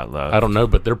he got left? I don't know,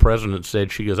 but their president said,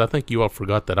 she goes, I think you all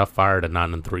forgot that I fired a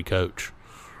 9-3 coach.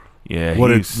 Yeah,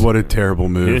 what a terrible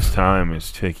move. His time is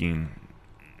ticking.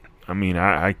 I mean,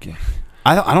 I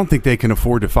don't think they can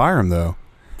afford to fire him though,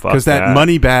 because that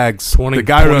money bags, the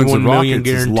guy who owns the Rockets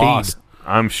is lost.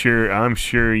 I'm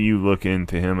sure you look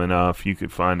into him enough, you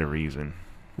could find a reason.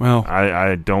 Well,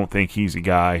 I don't think he's a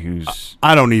guy who's...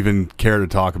 I don't even care to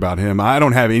talk about him. I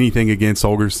don't have anything against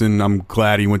Holgorsen. I'm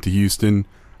glad he went to Houston.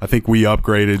 I think we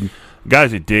upgraded.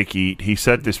 Guy's a dick eat. He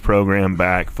set this program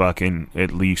back fucking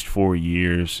at least 4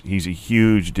 years. He's a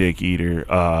huge dick eater.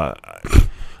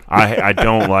 I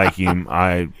don't like him.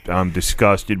 I'm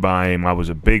disgusted by him. I was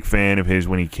a big fan of his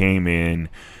when he came in.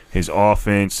 His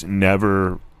offense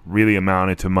never really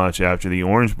amounted to much after the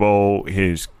Orange Bowl.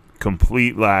 His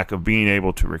complete lack of being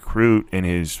able to recruit and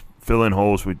his filling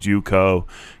holes with JUCO.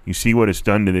 You see what it's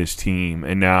done to this team.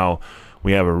 And now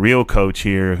We have a real coach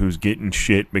here who's getting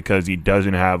shit because he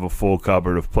doesn't have a full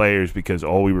cupboard of players because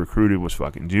all we recruited was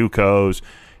fucking JUCOs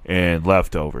and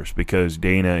leftovers because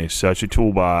Dana is such a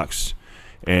toolbox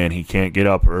and he can't get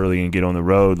up early and get on the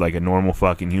road like a normal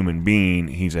fucking human being.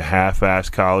 He's a half-ass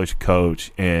college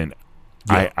coach, and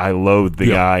I loathe the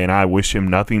guy, and I wish him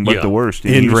nothing but the worst.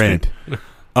 In rent.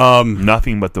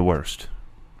 Nothing but the worst.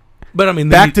 But, I mean,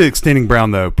 back to extending Brown,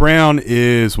 though. Brown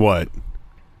is what?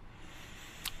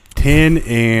 10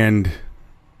 and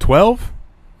 12?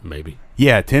 Maybe.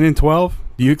 Yeah, 10 and 12.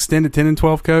 Do you extend to 10 and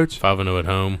 12, Coach? 5-0 at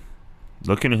home.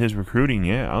 Looking at his recruiting,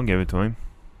 yeah, I'll give it to him.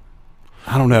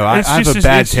 I don't know. I have a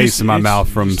bad taste in my mouth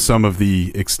from some of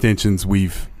the extensions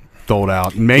we've doled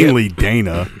out, mainly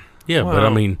Dana. Yeah, but I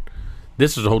mean,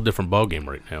 this is a whole different ballgame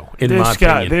right now. In my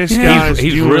opinion,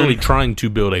 he's really trying to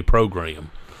build a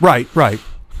program. Right.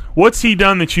 What's he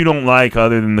done that you don't like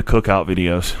other than the cookout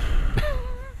videos?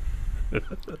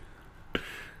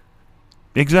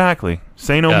 Exactly.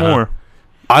 Say no more.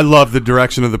 I love the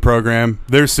direction of the program.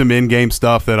 There's some in-game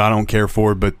stuff that I don't care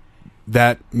for, but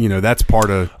that's part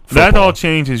of football. That all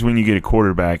changes when you get a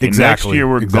quarterback. Exactly. And next year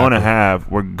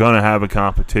we're gonna have a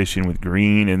competition with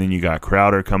Green, and then you got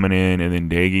Crowder coming in, and then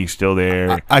Daigie's still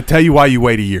there. I tell you why you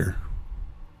wait a year.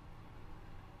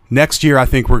 Next year I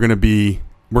think we're gonna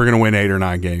win 8 or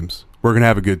 9 games. We're gonna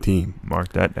have a good team.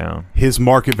 Mark that down. His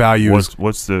market value is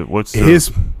what's the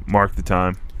mark the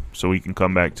time so we can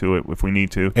come back to it if we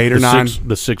need to. 8 or 9.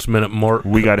 The 6-minute mark.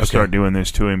 We got to start doing this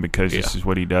to him because this is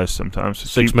what he does sometimes.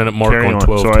 So 6-minute mark on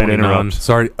 12. Sorry to interrupt.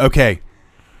 Sorry. Okay.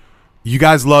 You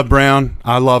guys love Brown.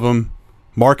 I love him.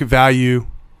 Market value,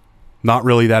 not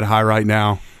really that high right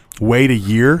now. Wait a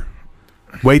year.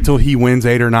 Wait till he wins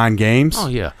 8 or 9 games. Oh,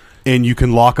 yeah. And you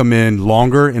can lock him in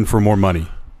longer and for more money.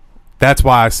 That's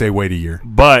why I say wait a year.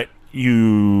 But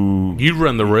you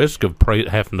run the risk of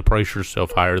having to price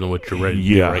yourself higher than what you're ready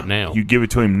to do right now. You give it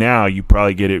to him now, you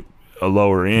probably get it a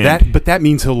lower end. But that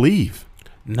means he'll leave.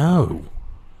 No,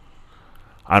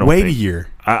 I don't. Wait a year.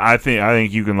 I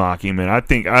think you can lock him in. I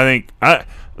think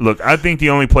the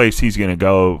only place he's going to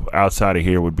go outside of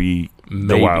here would be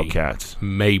the Wildcats.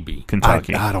 Maybe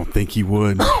Kentucky. I don't think he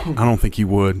would. I don't think he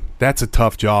would. That's a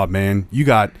tough job, man. You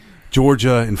got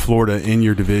Georgia and Florida in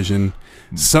your division.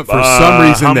 For some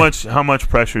reason, how much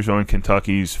pressure is on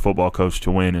Kentucky's football coach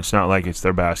to win? It's not like it's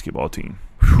their basketball team,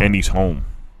 and he's home.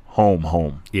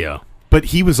 Yeah, but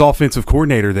he was offensive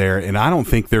coordinator there, and I don't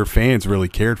think their fans really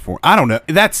cared for him. I don't know.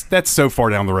 That's so far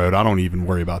down the road. I don't even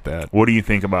worry about that. What do you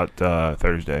think about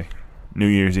Thursday, New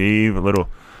Year's Eve? A little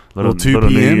 2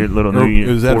 p.m. New Year.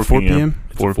 Is that 4 p.m.?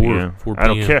 4 p.m. I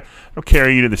don't care. I'll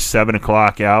carry you to the 7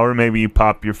 o'clock hour. Maybe you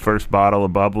pop your first bottle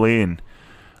of bubbly and.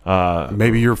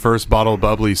 Maybe your first bottle of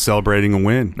bubbly celebrating a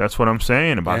win. That's what I'm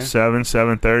saying. About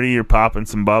 7:30, you're popping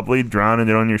some bubbly, drowning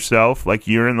it on yourself like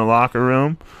you're in the locker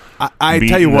room. I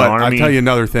tell you what. I tell you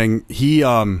another thing. He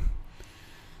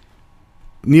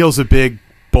Neil's a big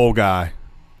bowl guy.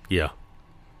 Yeah.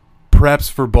 Preps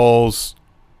for bowls.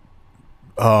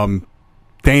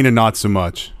 Dana not so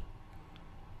much.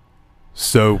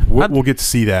 So we'll get to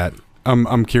see that.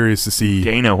 I'm curious to see.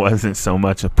 Dana wasn't so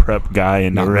much a prep guy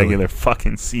in the regular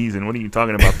fucking season. What are you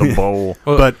talking about, the bowl?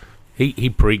 Well, but he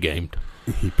pre-gamed.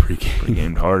 He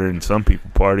pre-gamed harder than some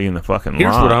people party in the fucking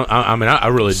Here's lot. What I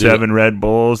really do. 7 Red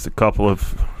Bulls, a couple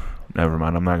of. Never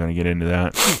mind. I'm not going to get into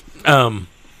that.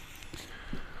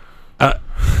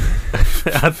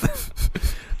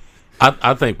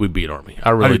 I think we beat Army. I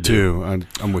really do.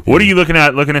 I'm with you. What are you looking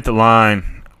at? Looking at the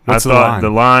line. What's the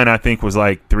line I think was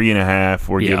like 3.5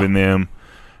 we're giving them,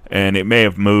 and it may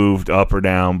have moved up or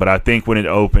down, but I think when it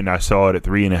opened I saw it at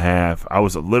 3.5. I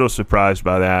was a little surprised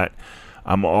by that.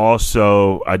 I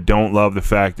don't love the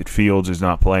fact that Fields is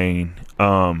not playing.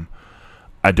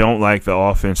 I don't like the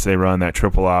offense they run, that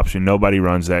triple option. Nobody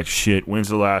runs that shit. When's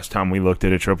the last time we looked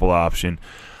at a triple option?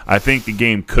 I think the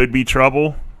game could be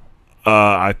trouble.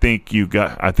 I think you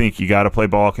got to play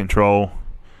ball control.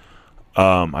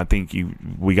 I think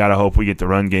we got to hope we get the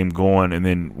run game going, and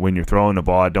then when you're throwing the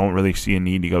ball, I don't really see a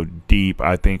need to go deep.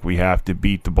 I think we have to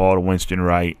beat the ball to Winston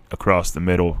Wright across the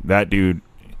middle. That dude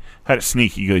had a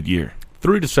sneaky good year.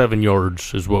 3 to 7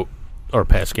 yards is what our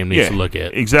pass game needs to look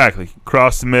at. Exactly.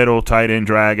 Cross the middle, tight end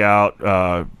drag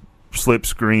out, slip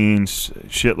screens,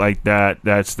 shit like that.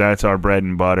 That's our bread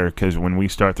and butter, because when we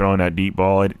start throwing that deep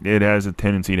ball, it has a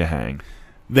tendency to hang.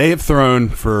 They have thrown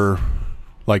for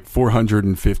like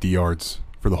 450 yards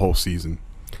for the whole season.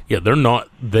 Yeah, they're not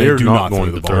going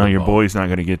to the ball. Your boy's not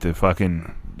going to get to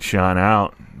fucking shine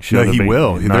out. No, he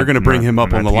will. They're going to bring him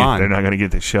up on the line. They're not going to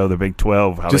get to show the Big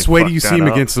 12. Just wait till you see him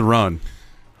against the run.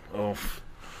 Oh,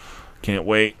 can't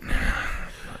wait.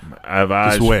 I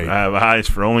have eyes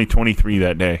for only 23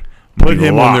 that day. Put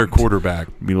him on their quarterback.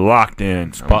 Be locked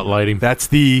in. Spotlight him.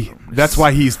 That's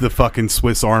why he's the fucking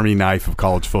Swiss Army knife of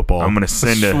college football. I'm gonna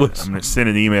send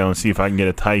an email and see if I can get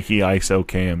a Tyke ISO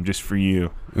cam just for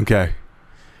you. Okay.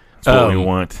 That's what we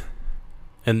want.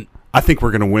 And I think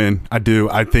we're gonna win. I do.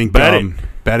 I think bet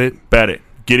it. Bet it.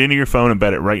 Get into your phone and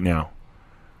bet it right now.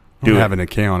 I don't have an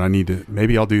account. I need to.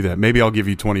 Maybe I'll do that. Maybe I'll give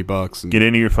you $20. Get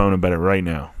into your phone and bet it right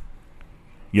now.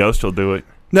 Yost will do it.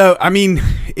 No, I mean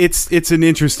it's an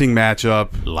interesting matchup.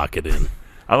 Lock it in.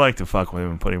 I like to fuck with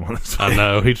him and put him on the side. I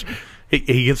know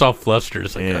he gets all flustered.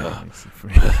 It's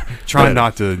like, try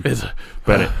not to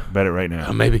bet it right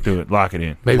now. Maybe do it. Lock it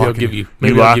in. Maybe I'll give you.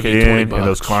 Maybe you lock it in, and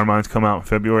those Carmines come out in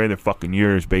February. They're fucking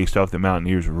yours, based off the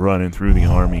Mountaineers running through the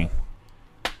Army.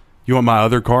 You want my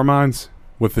other Carmines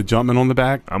with the Jumpman on the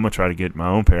back? I'm gonna try to get my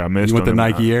own pair. I missed. You want the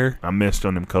Nike Air? I missed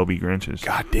on them Kobe Grinches.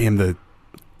 God damn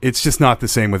It's just not the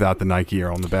same without the Nike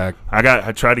Air on the back.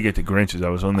 I tried to get the Grinches. I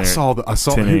was on there. I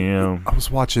saw 10 a.m. I was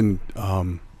watching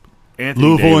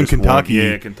Louisville Davis and Kentucky.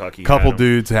 Yeah, Kentucky. Couple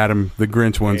dudes had them, the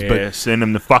Grinch ones. Yeah, but send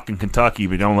them to fucking Kentucky,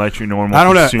 but don't let your normal I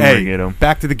don't consumer know. Hey, get them.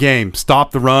 Back to the game.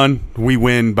 Stop the run. We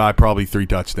win by probably 3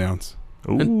 touchdowns.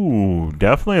 Ooh,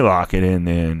 definitely lock it in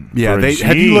then. Yeah,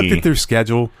 have you looked at their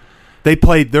schedule? They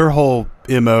played their whole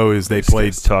MO is they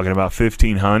played talking about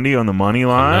 1500 on the money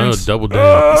lines. No, double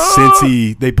down.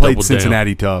 Cincy, they played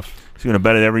Cincinnati tough. He's gonna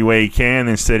bet it every way he can,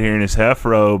 then sit here in his hef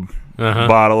robe,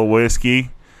 bottle of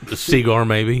whiskey, a cigar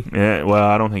maybe. Yeah, well,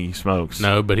 I don't think he smokes.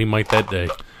 No, but he might that day.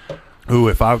 Ooh,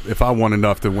 if I won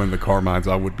enough to win the Carmines,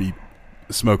 I would be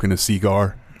smoking a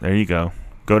cigar. There you go.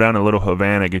 Go down to Little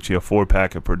Havana, get you a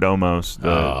 4-pack of Perdomos, the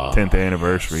 10th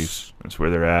anniversaries. That's where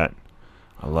they're at.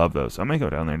 I love those. I may go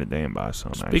down there today and buy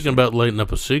some. Speaking about lighting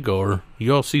up a cigar,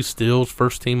 you all see Stills,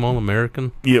 first team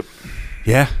All-American? Yep.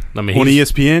 Yeah. I mean, on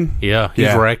ESPN? Yeah.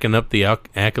 He's racking up the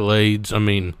accolades. I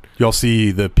mean, y'all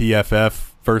see the PFF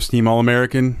first team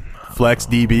All-American? Flex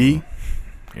DB?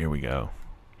 Here we go.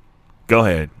 Go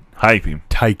ahead. Hype him.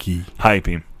 Tyke. Hype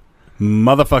him.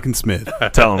 Motherfucking Smith.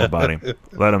 Tell him about him.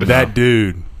 Let him know. That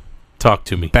dude. Talk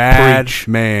to me. Bad Preach.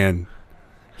 Man.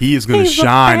 He is going to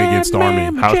shine against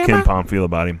Army. How's KenPom feel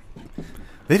about him?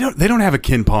 They don't have a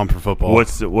KenPom for football.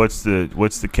 What's the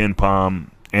KenPom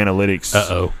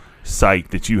analytics site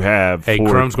that you have? Hey, for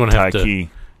Crumb's going to have to.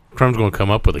 Crumb's going to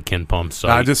come up with a KenPom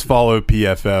site. I just follow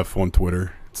PFF on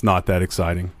Twitter. It's not that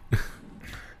exciting.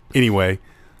 Anyway,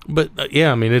 but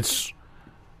yeah, I mean it's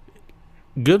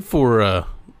good for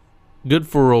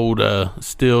old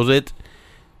Stills.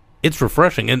 It's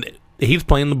refreshing, and he's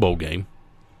playing the bowl game.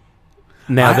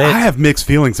 Now I have mixed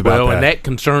feelings about that. Well, and that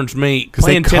concerns me.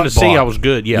 Playing Tennessee, block. I was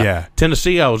good. Yeah.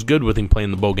 Tennessee, I was good with him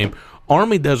playing the bowl game.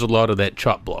 Army does a lot of that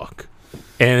chop block,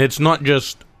 and it's not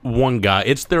just one guy;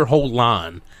 it's their whole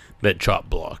line that chop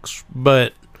blocks.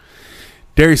 But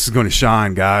Darius is going to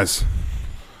shine, guys.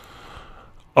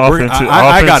 Offensive,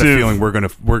 I got a feeling we're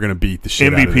gonna beat the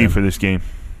shit MVP out of them. for this game.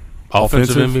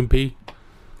 Offensive MVP,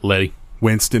 Letty.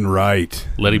 Winston Wright.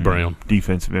 Letty Brown.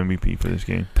 Defensive MVP for this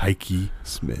game. Tyke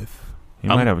Smith. He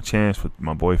might have a chance with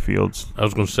my boy Fields. I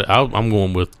was going to say, I'm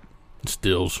going with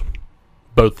Stills.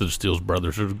 Both of the Stills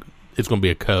brothers. It's going to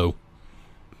be a co.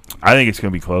 I think it's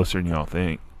going to be closer than y'all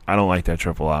think. I don't like that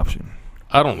triple option.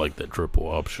 I don't like that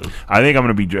triple option. I think I'm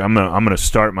going to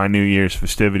start my New Year's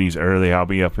festivities early. I'll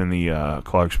be up in the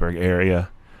Clarksburg area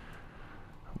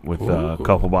with a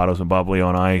couple bottles of bubbly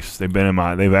on ice. They've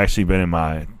actually been in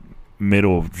my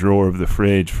middle drawer of the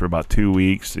fridge for about 2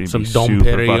 weeks. It'd Some be Dom super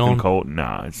Perignon? fucking cold.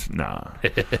 Nah.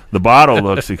 The bottle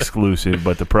looks exclusive,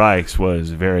 but the price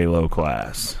was very low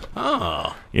class.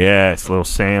 Oh. Yeah, it's little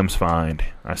Sam's find.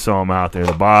 I saw him out there.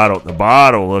 The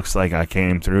bottle looks like I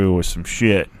came through with some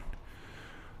shit.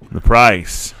 The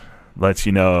price lets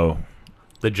you know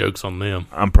the joke's on them.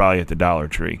 I'm probably at the Dollar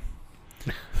Tree.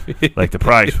 Like the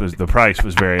price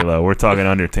was very low. We're talking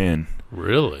under 10.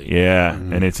 Really? Yeah,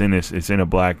 and it's in a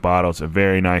black bottle. It's a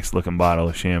very nice looking bottle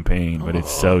of champagne, but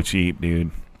it's so cheap,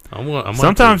 dude.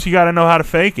 Sometimes you got to know how to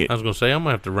fake it. I was gonna say I'm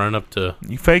gonna have to run up to.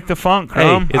 You fake the funk, Hey,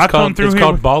 Crumb. it's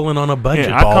called balling on a budget.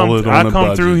 Yeah, I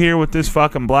come through here with this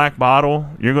fucking black bottle.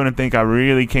 You're gonna think I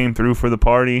really came through for the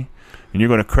party, and you're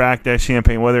gonna crack that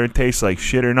champagne, whether it tastes like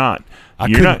shit or not. I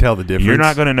couldn't tell the difference. You're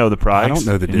not gonna know the price. I don't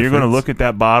know the difference. You're gonna look at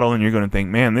that bottle and you're gonna think,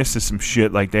 man, this is some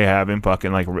shit like they have in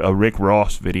fucking like a Rick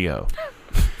Ross video.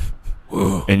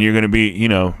 And you're gonna be,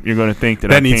 you're gonna think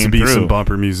that I came through. That needs to be some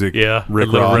bumper music. Yeah,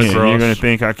 Rick Ross. And you're gonna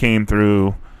think I came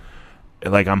through,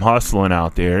 like I'm hustling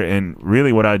out there. And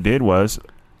really, what I did was,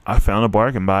 I found a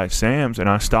bargain buy at Sam's and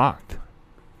I stocked.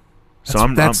 So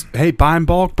hey, buy in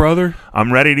bulk, brother.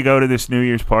 I'm ready to go to this New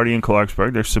Year's party in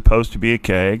Clarksburg. There's supposed to be a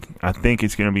keg. I think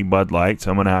it's going to be Bud Light, so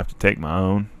I'm going to have to take my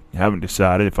own. I haven't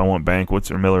decided if I want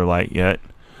Banquets or Miller Lite yet.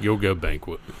 You'll go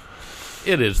Banquet.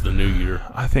 It is the new year.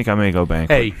 I think I may go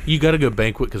Banquet. Hey, you got to go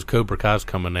Banquet because Cobra Kai's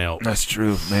coming out. That's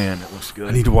true, man. It looks good.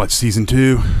 I need to watch season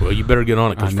 2. Well, you better get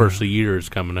on it because first of the year is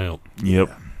coming out. Yep.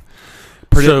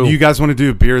 So, you guys want to do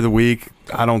a beer of the week?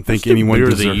 I don't think anyone beer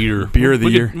deserves of the year. Beer of the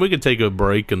year. We could take a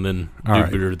break and then do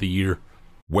beer of the year.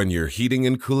 When your heating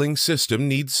and cooling system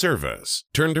needs service,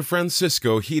 turn to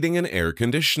Francisco Heating and Air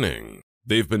Conditioning.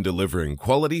 They've been delivering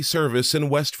quality service in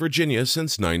West Virginia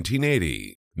since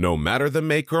 1980. No matter the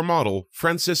make or model,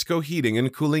 Francisco Heating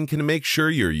and Cooling can make sure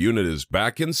your unit is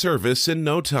back in service in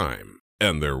no time,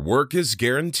 and their work is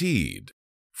guaranteed.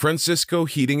 Francisco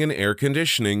Heating and Air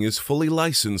Conditioning is fully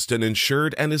licensed and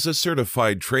insured and is a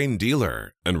certified Trane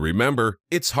dealer. And remember,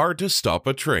 it's hard to stop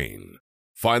a Trane.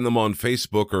 Find them on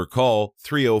Facebook or call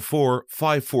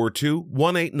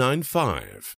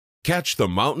 304-542-1895. Catch the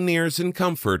Mountaineers in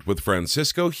comfort with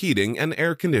Francisco Heating and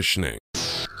Air Conditioning.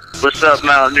 What's up,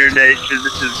 Mountaineer Nation?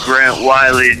 This is Grant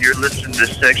Wiley, and you're listening to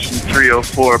Section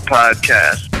 304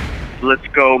 Podcast. Let's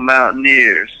go,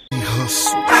 Mountaineers.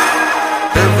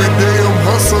 Every day I'm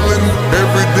hustling,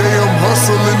 every day I'm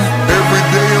hustling, every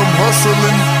day I'm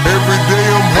hustling, every day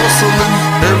I'm hustling,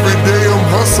 every day I'm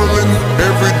hustling,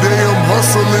 every day I'm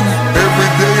hustling,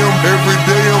 every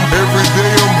day I'm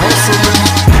hustling.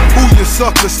 Who you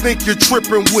suckers think you're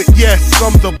tripping with? Yes,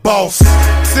 I'm the boss.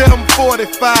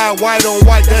 745, white on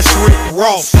white, that's Rick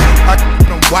Ross. I keep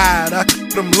them wide, I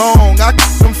keep them long, I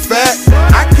keep them fat.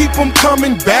 I keep them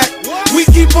coming back, we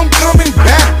keep them coming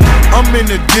back. I'm in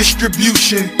the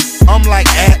distribution, I'm like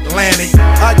Atlantic.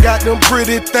 I got them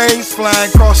pretty things flying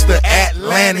across the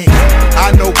Atlantic.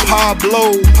 I know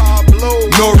Pablo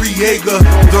Noriega,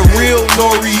 the real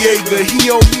Noriega.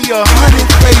 He owe me 100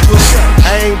 favors.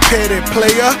 I ain't petty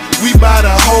player, we buy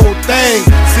the whole thing.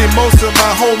 See, most of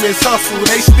my homies hustle,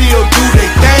 they still do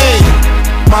their thing.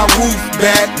 My roof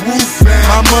back,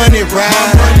 my money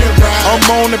ride. I'm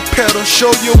on the pedal,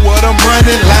 show you what I'm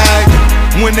running like.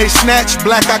 When they snatch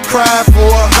black, I cry for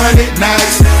 100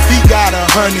 nights. He got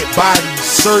 100 bodies,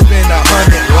 serving 100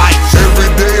 lives. Every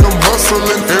day I'm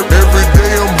hustling, every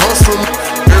day I'm hustling,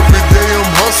 every day I'm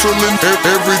hustling,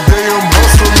 every day I'm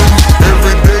hustling,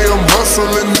 every day I'm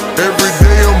hustling, every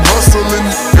day I'm hustling,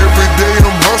 every day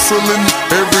I'm hustling,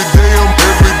 every day I'm.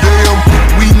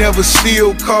 We never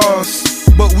steal cars,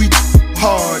 but we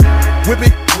hard. Whip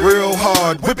it real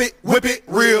hard, whip it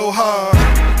real hard.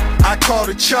 I call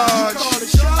the charge.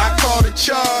 I call the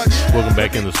charge. Welcome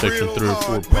back into Section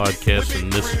 304 Podcast,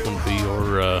 and this is going to be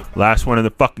our last one of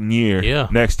the fucking year. Yeah.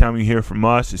 Next time you hear from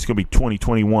us, it's going to be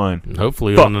 2021. And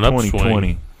hopefully Fuck on an upswing.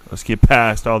 2020. Let's get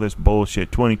past all this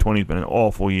bullshit. 2020's been an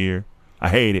awful year. I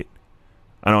hate it.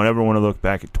 I don't ever want to look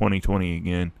back at 2020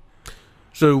 again.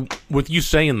 So, with you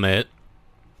saying that,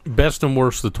 best and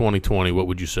worst of 2020, what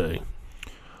would you say?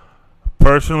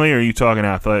 Personally, or are you talking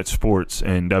athletic sports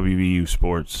and WVU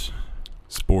sports?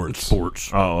 Sports.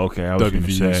 Oh, okay. I was going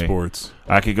to say sports.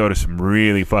 I could go to some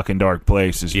really fucking dark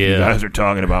places. Yeah. You guys are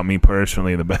talking about me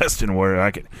personally, the best and worst.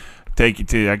 I could take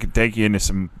you into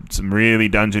some really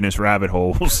dungeness rabbit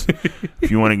holes if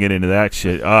you want to get into that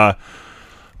shit.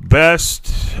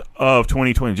 Best of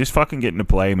 2020, just fucking getting to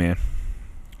play, man.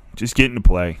 Just getting to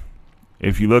play.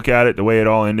 If you look at it, the way it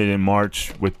all ended in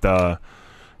March with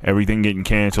everything getting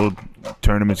canceled,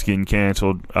 tournaments getting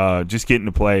canceled, just getting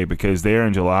to play, because there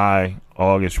in July,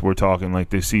 August, we're talking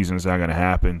like this season's not going to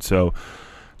happen. So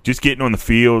just getting on the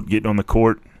field, getting on the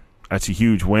court, that's a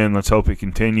huge win. Let's hope it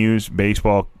continues.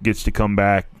 Baseball gets to come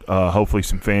back. Hopefully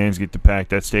some fans get to pack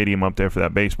that stadium up there for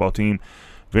that baseball team.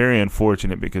 Very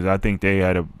unfortunate, because I think they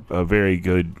had a very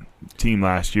good team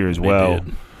last year as well.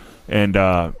 Did. And,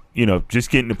 just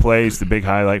getting to play is the big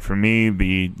highlight for me.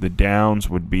 The downs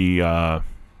would be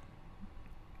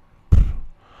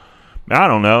I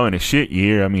don't know, in a shit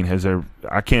year. I mean,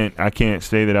 I can't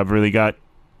say that I've really got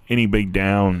any big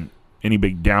downer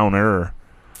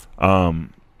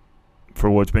for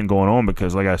what's been going on,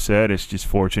 because like I said, it's just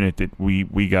fortunate that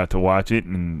we got to watch it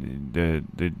and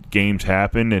the games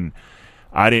happened, and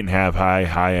I didn't have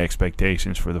high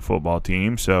expectations for the football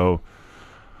team. So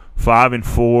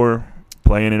 5-4,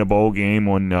 playing in a bowl game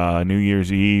on New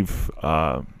Year's Eve,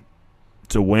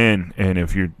 to win. And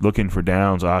if you're looking for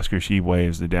downs, Oscar Tshiebwe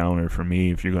is the downer for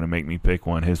me. If you're going to make me pick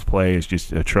one, his play is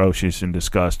just atrocious and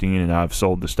disgusting, and I've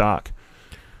sold the stock.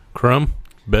 Crumb,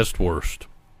 best, worst.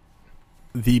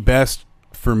 The best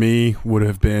for me would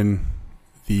have been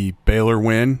the Baylor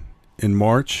win in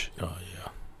March. Oh, yeah.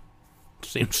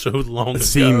 seems so long ago. It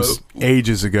seems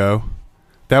ages ago.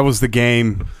 That was the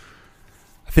game.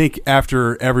 I think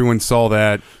after everyone saw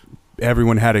that,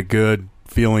 everyone had a good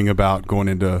feeling about going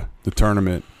into the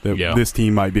tournament, that this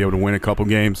team might be able to win a couple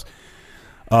games.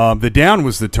 The down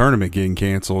was the tournament getting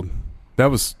canceled. That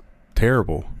was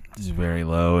terrible. It's very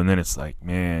low. And then it's like,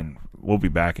 man, we'll be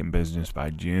back in business by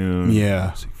June.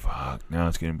 Yeah. It's like, fuck, now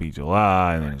it's going to be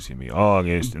July, and then it's going to be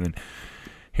August, and then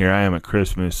here I am at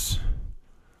Christmas.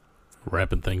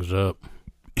 Wrapping things up.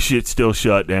 Shit's still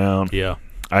shut down. Yeah.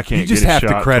 I can't you just get a have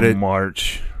shot to credit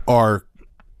March. Our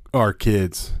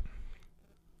kids.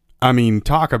 I mean,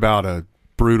 talk about a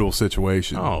brutal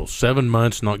situation. Oh, 7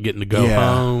 months not getting to go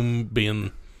home,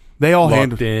 being they all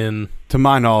locked in. To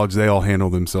my knowledge, they all handle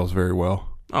themselves very well.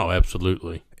 Oh,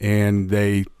 absolutely. And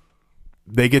they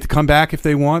get to come back if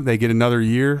they want. They get another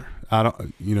year.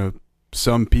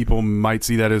 Some people might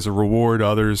see that as a reward.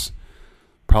 Others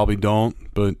probably don't,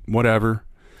 but whatever.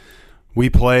 We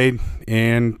played,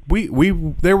 and we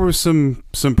there were some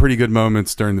pretty good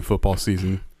moments during the football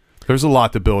season. There's a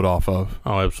lot to build off of.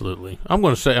 Oh, absolutely. I'm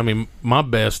going to say, I mean, my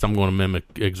best, I'm going to mimic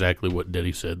exactly what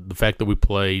Diddy said. The fact that we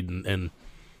played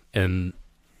and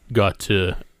got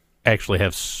to actually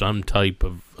have some type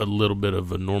of a little bit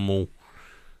of a normal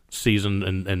season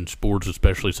and sports,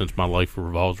 especially since my life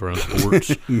revolves around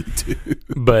sports. Me too.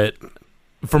 But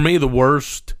for me, the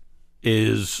worst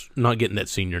is not getting that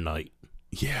senior night.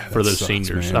 Yeah, for those sucks,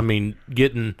 seniors. Man. I mean,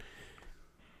 getting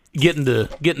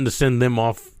to send them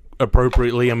off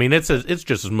appropriately. I mean, it's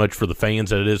just as much for the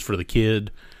fans as it is for the kid.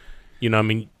 You know, I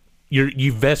mean,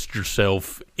 you vest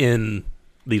yourself in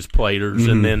these players,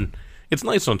 and then it's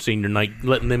nice on senior night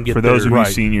letting them get. For those of you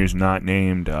seniors not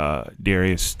named,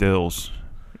 Darius Stills,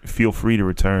 feel free to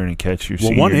return and catch your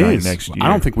senior night next year. I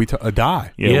don't think a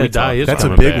die. Yeah, a die is that's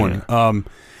a big one.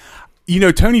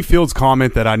 Tony Field's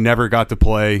comment that I never got to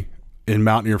play in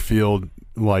Mountaineer Field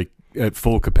like at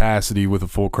full capacity with a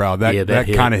full crowd.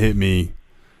 That kind of hit me.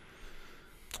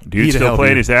 Dude still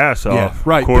played his ass off. Yeah,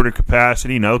 right. Quarter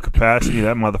capacity, no capacity.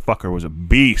 That motherfucker was a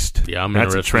beast. Yeah,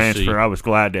 that's a transfer I was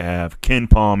glad to have. Ken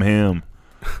Palm him.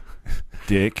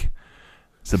 Dick.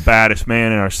 It's the baddest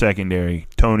man in our secondary.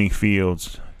 Tony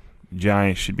Fields.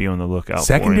 Giants should be on the lookout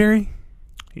secondary? for him.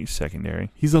 He's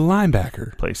secondary. He's a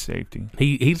linebacker. Plays safety.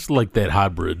 He's like that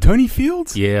hybrid. Tony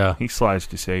Fields? Yeah. He slides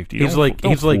to safety. He's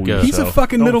he's a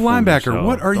fucking middle linebacker.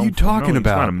 What are you talking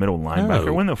about? He's not a middle linebacker.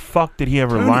 No. When the fuck did he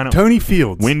ever line up? Tony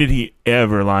Fields. When did he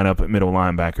ever line up at middle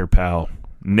linebacker, pal?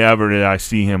 Never did I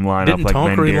see him line up like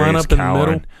Tonkery line up Cowan.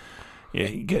 in the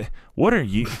middle? Yeah, what are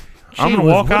you? I'm going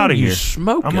to walk out of here.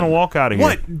 Smoking? I'm going to walk out of here.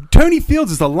 What? Tony Fields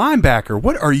is a linebacker.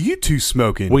 What are you two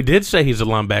smoking? We did say he's a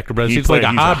linebacker, but he's like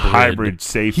a hybrid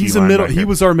safety. He's a middle. He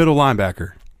was our middle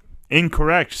linebacker.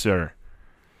 Incorrect, sir.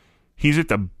 He's at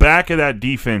the back of that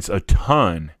defense a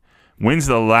ton. When's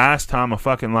the last time a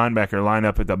fucking linebacker lined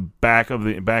up at the back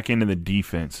end of the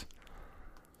defense?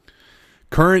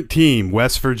 Current team,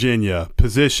 West Virginia.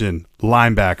 Position,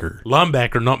 linebacker.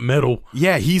 Linebacker, not middle.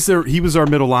 Yeah, he was our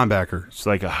middle linebacker. It's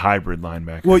like a hybrid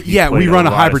linebacker. Well, yeah, we run a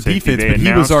hybrid defense, but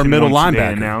he was our middle linebacker.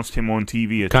 They announced him on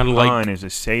TV a ton as a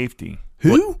safety.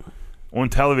 Who? On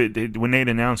television, when they'd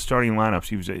announced starting lineups,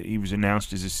 he was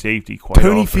announced as a safety quite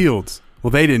Tony often. Fields.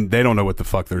 Well, they don't know what the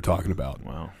fuck they're talking about.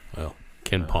 Well,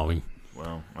 Ken Palming.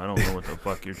 Well, I don't know what the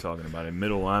fuck you're talking about. A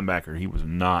middle linebacker, he was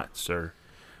not, sir.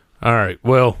 All right,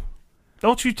 well.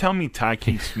 Don't you tell me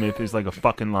Tyke Smith is like a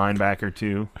fucking linebacker,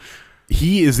 too?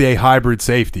 He is a hybrid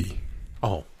safety.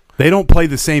 Oh. They don't play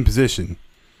the same position.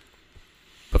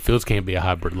 But Fields can't be a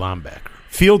hybrid linebacker.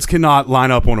 Fields cannot line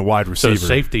up on a wide receiver.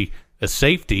 So a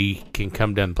safety can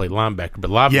come down and play linebacker, but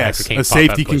linebacker can't a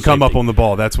safety can come up on the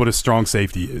ball. That's what a strong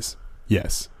safety is.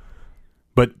 Yes.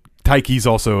 But Tyke's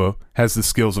also has the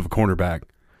skills of a cornerback.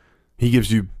 He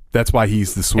gives you – that's why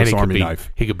he's the Swiss Army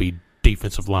knife. He could be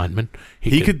defensive lineman.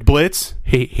 He could blitz.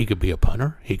 He could be a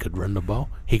punter. He could run the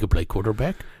ball. He could play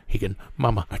quarterback. He can.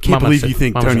 I can't believe you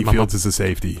think Tony Fields is a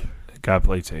safety. Guy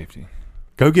played safety.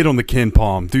 Go get on the Ken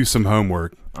Palm. Do some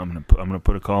homework. I'm gonna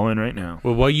put a call in right now.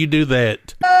 Well, while you do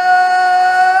that, now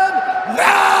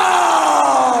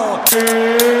it's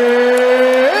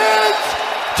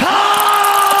time.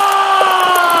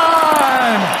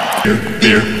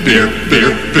 Beer.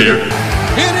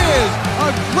 It is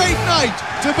a great night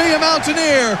to be a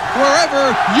Mountaineer,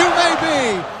 wherever you may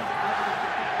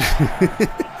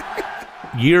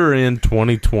be. Year in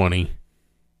 2020,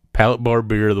 Pallet Bar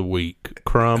Beer of the Week.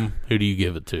 Crumb, who do you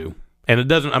give it to? And it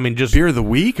doesn't, I mean, just Beer of the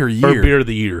Week or year? Or Beer of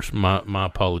the Years. My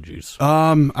apologies.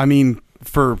 I mean,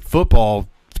 for football,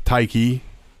 Tyke.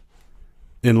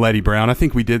 in Letty Brown. I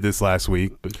think we did this last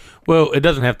week. But well, it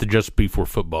doesn't have to just be for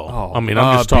football. I'm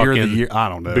just talking beer of the year. I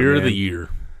don't know. Beer of the year.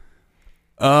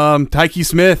 Tyke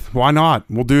Smith. Why not?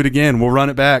 We'll do it again. We'll run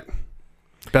it back.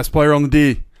 Best player on the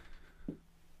D.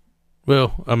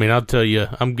 Well, I'll tell you,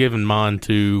 I'm giving mine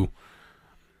to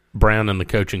Brown and the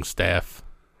coaching staff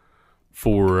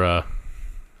for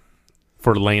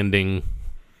landing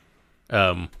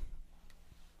that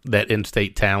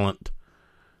in-state talent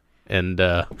and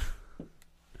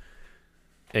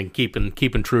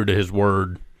keeping true to his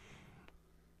word.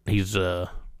 He's we're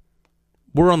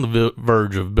on the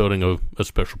verge of building a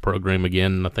special program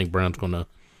again, and I think Brown's going to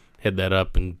head that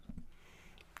up. And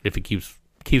if he keeps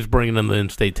bringing in the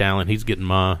in-state talent,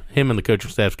 him and the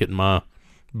coaching staff's getting my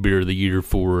beer of the year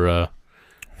for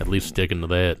at least sticking to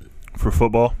that. For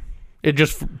football? It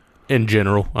just in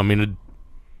general.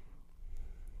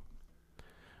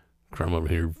 Crum over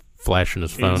here flashing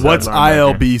his phone. What's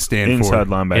ILB stand for? Inside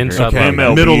linebacker. Inside linebacker.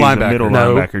 MLB middle linebacker. Middle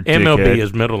No, linebacker. MLB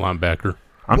is middle linebacker.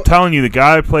 I'm telling you, the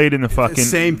guy who played in the fucking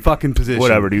same fucking position.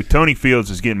 Whatever, dude. Tony Fields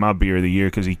is getting my beer of the year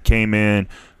because he came in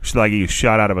just like he was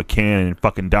shot out of a cannon and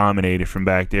fucking dominated from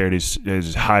back there at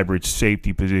his hybrid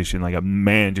safety position, like a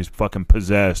man just fucking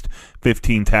possessed.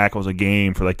 15 tackles a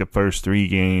game for like the first 3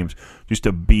 games. Just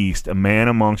a beast, a man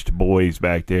amongst boys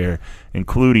back there,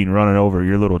 including running over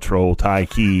your little troll, Ty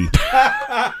Key.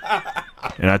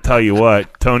 And I tell you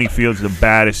what, Tony Fields is the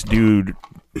baddest dude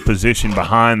position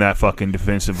behind that fucking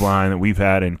defensive line that we've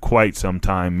had in quite some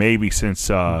time. Maybe since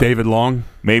David Long.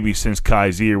 Maybe since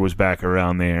Kaiser was back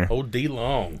around there. Oh, D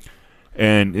Long.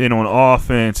 And on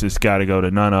offense, it's got to go to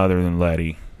none other than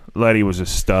Letty. Letty was a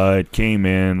stud. Came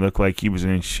in, looked like he was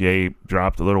in shape.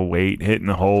 Dropped a little weight, hitting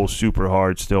the hole super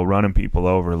hard, still running people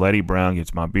over. Letty Brown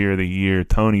gets my beer of the year.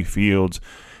 Tony Fields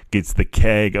gets the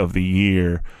keg of the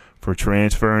year for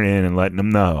transferring in and letting them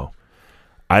know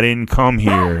I didn't come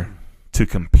here to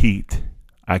compete.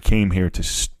 I came here to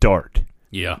start.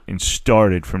 Yeah. And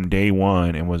started from day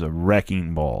one and was a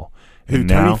wrecking ball. Who,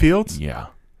 Tony Fields? Yeah.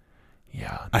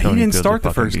 Yeah. He didn't start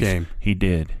the first game. He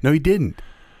did. No, he didn't.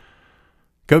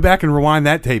 Go back and rewind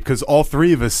that tape because all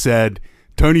 3 of us said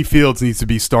Tony Fields needs to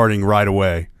be starting right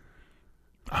away.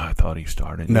 I thought he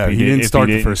started. No, he didn't start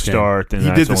the first game. Then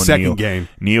he did the second Neil. game.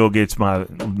 Neil gets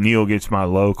my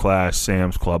low class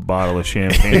Sam's Club bottle of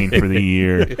champagne for the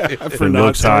year. It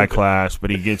looks high class, but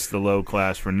he gets the low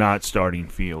class for not starting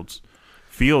Fields.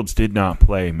 Fields did not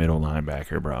play middle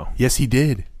linebacker, bro. Yes, he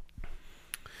did.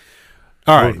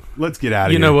 All right, let's get out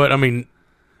of here. You know what?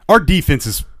 Our defense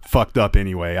is fucked up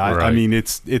anyway.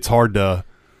 It's hard to.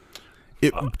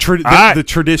 The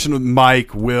tradition of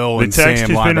Mike, Will, and Sam. The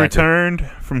text has been returned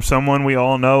from someone we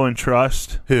all know and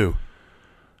trust. Who?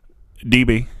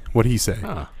 DB. What did he say?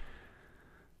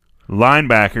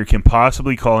 Linebacker can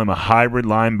possibly call him a hybrid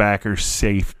linebacker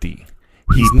safety.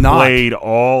 He's played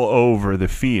all over the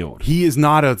field. He is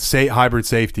not a hybrid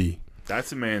safety.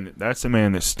 That's a man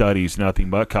that studies nothing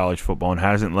but college football and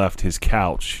hasn't left his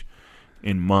couch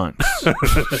in months.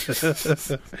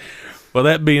 Well,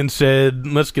 that being said,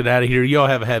 let's get out of here. Y'all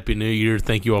have a happy New Year.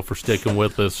 Thank you all for sticking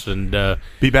with us, and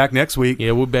be back next week.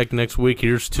 Yeah, we'll be back next week.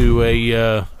 Here's to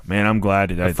a man. I'm glad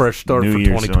that a fresh start New for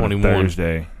Year's 2021. On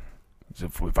Thursday.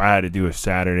 If I had to do a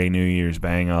Saturday New Year's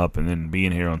bang up and then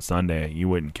being here on Sunday, you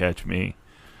wouldn't catch me.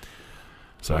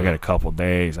 So I got a couple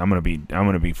days. I'm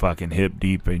gonna be fucking hip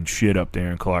deep in shit up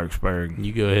there in Clarksburg.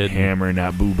 You go ahead, hammering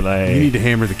that Buble. You need to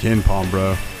hammer the Ken Palm,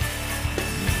 bro.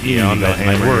 Yeah, on that.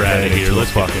 We're out of here. Let's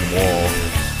fucking wall.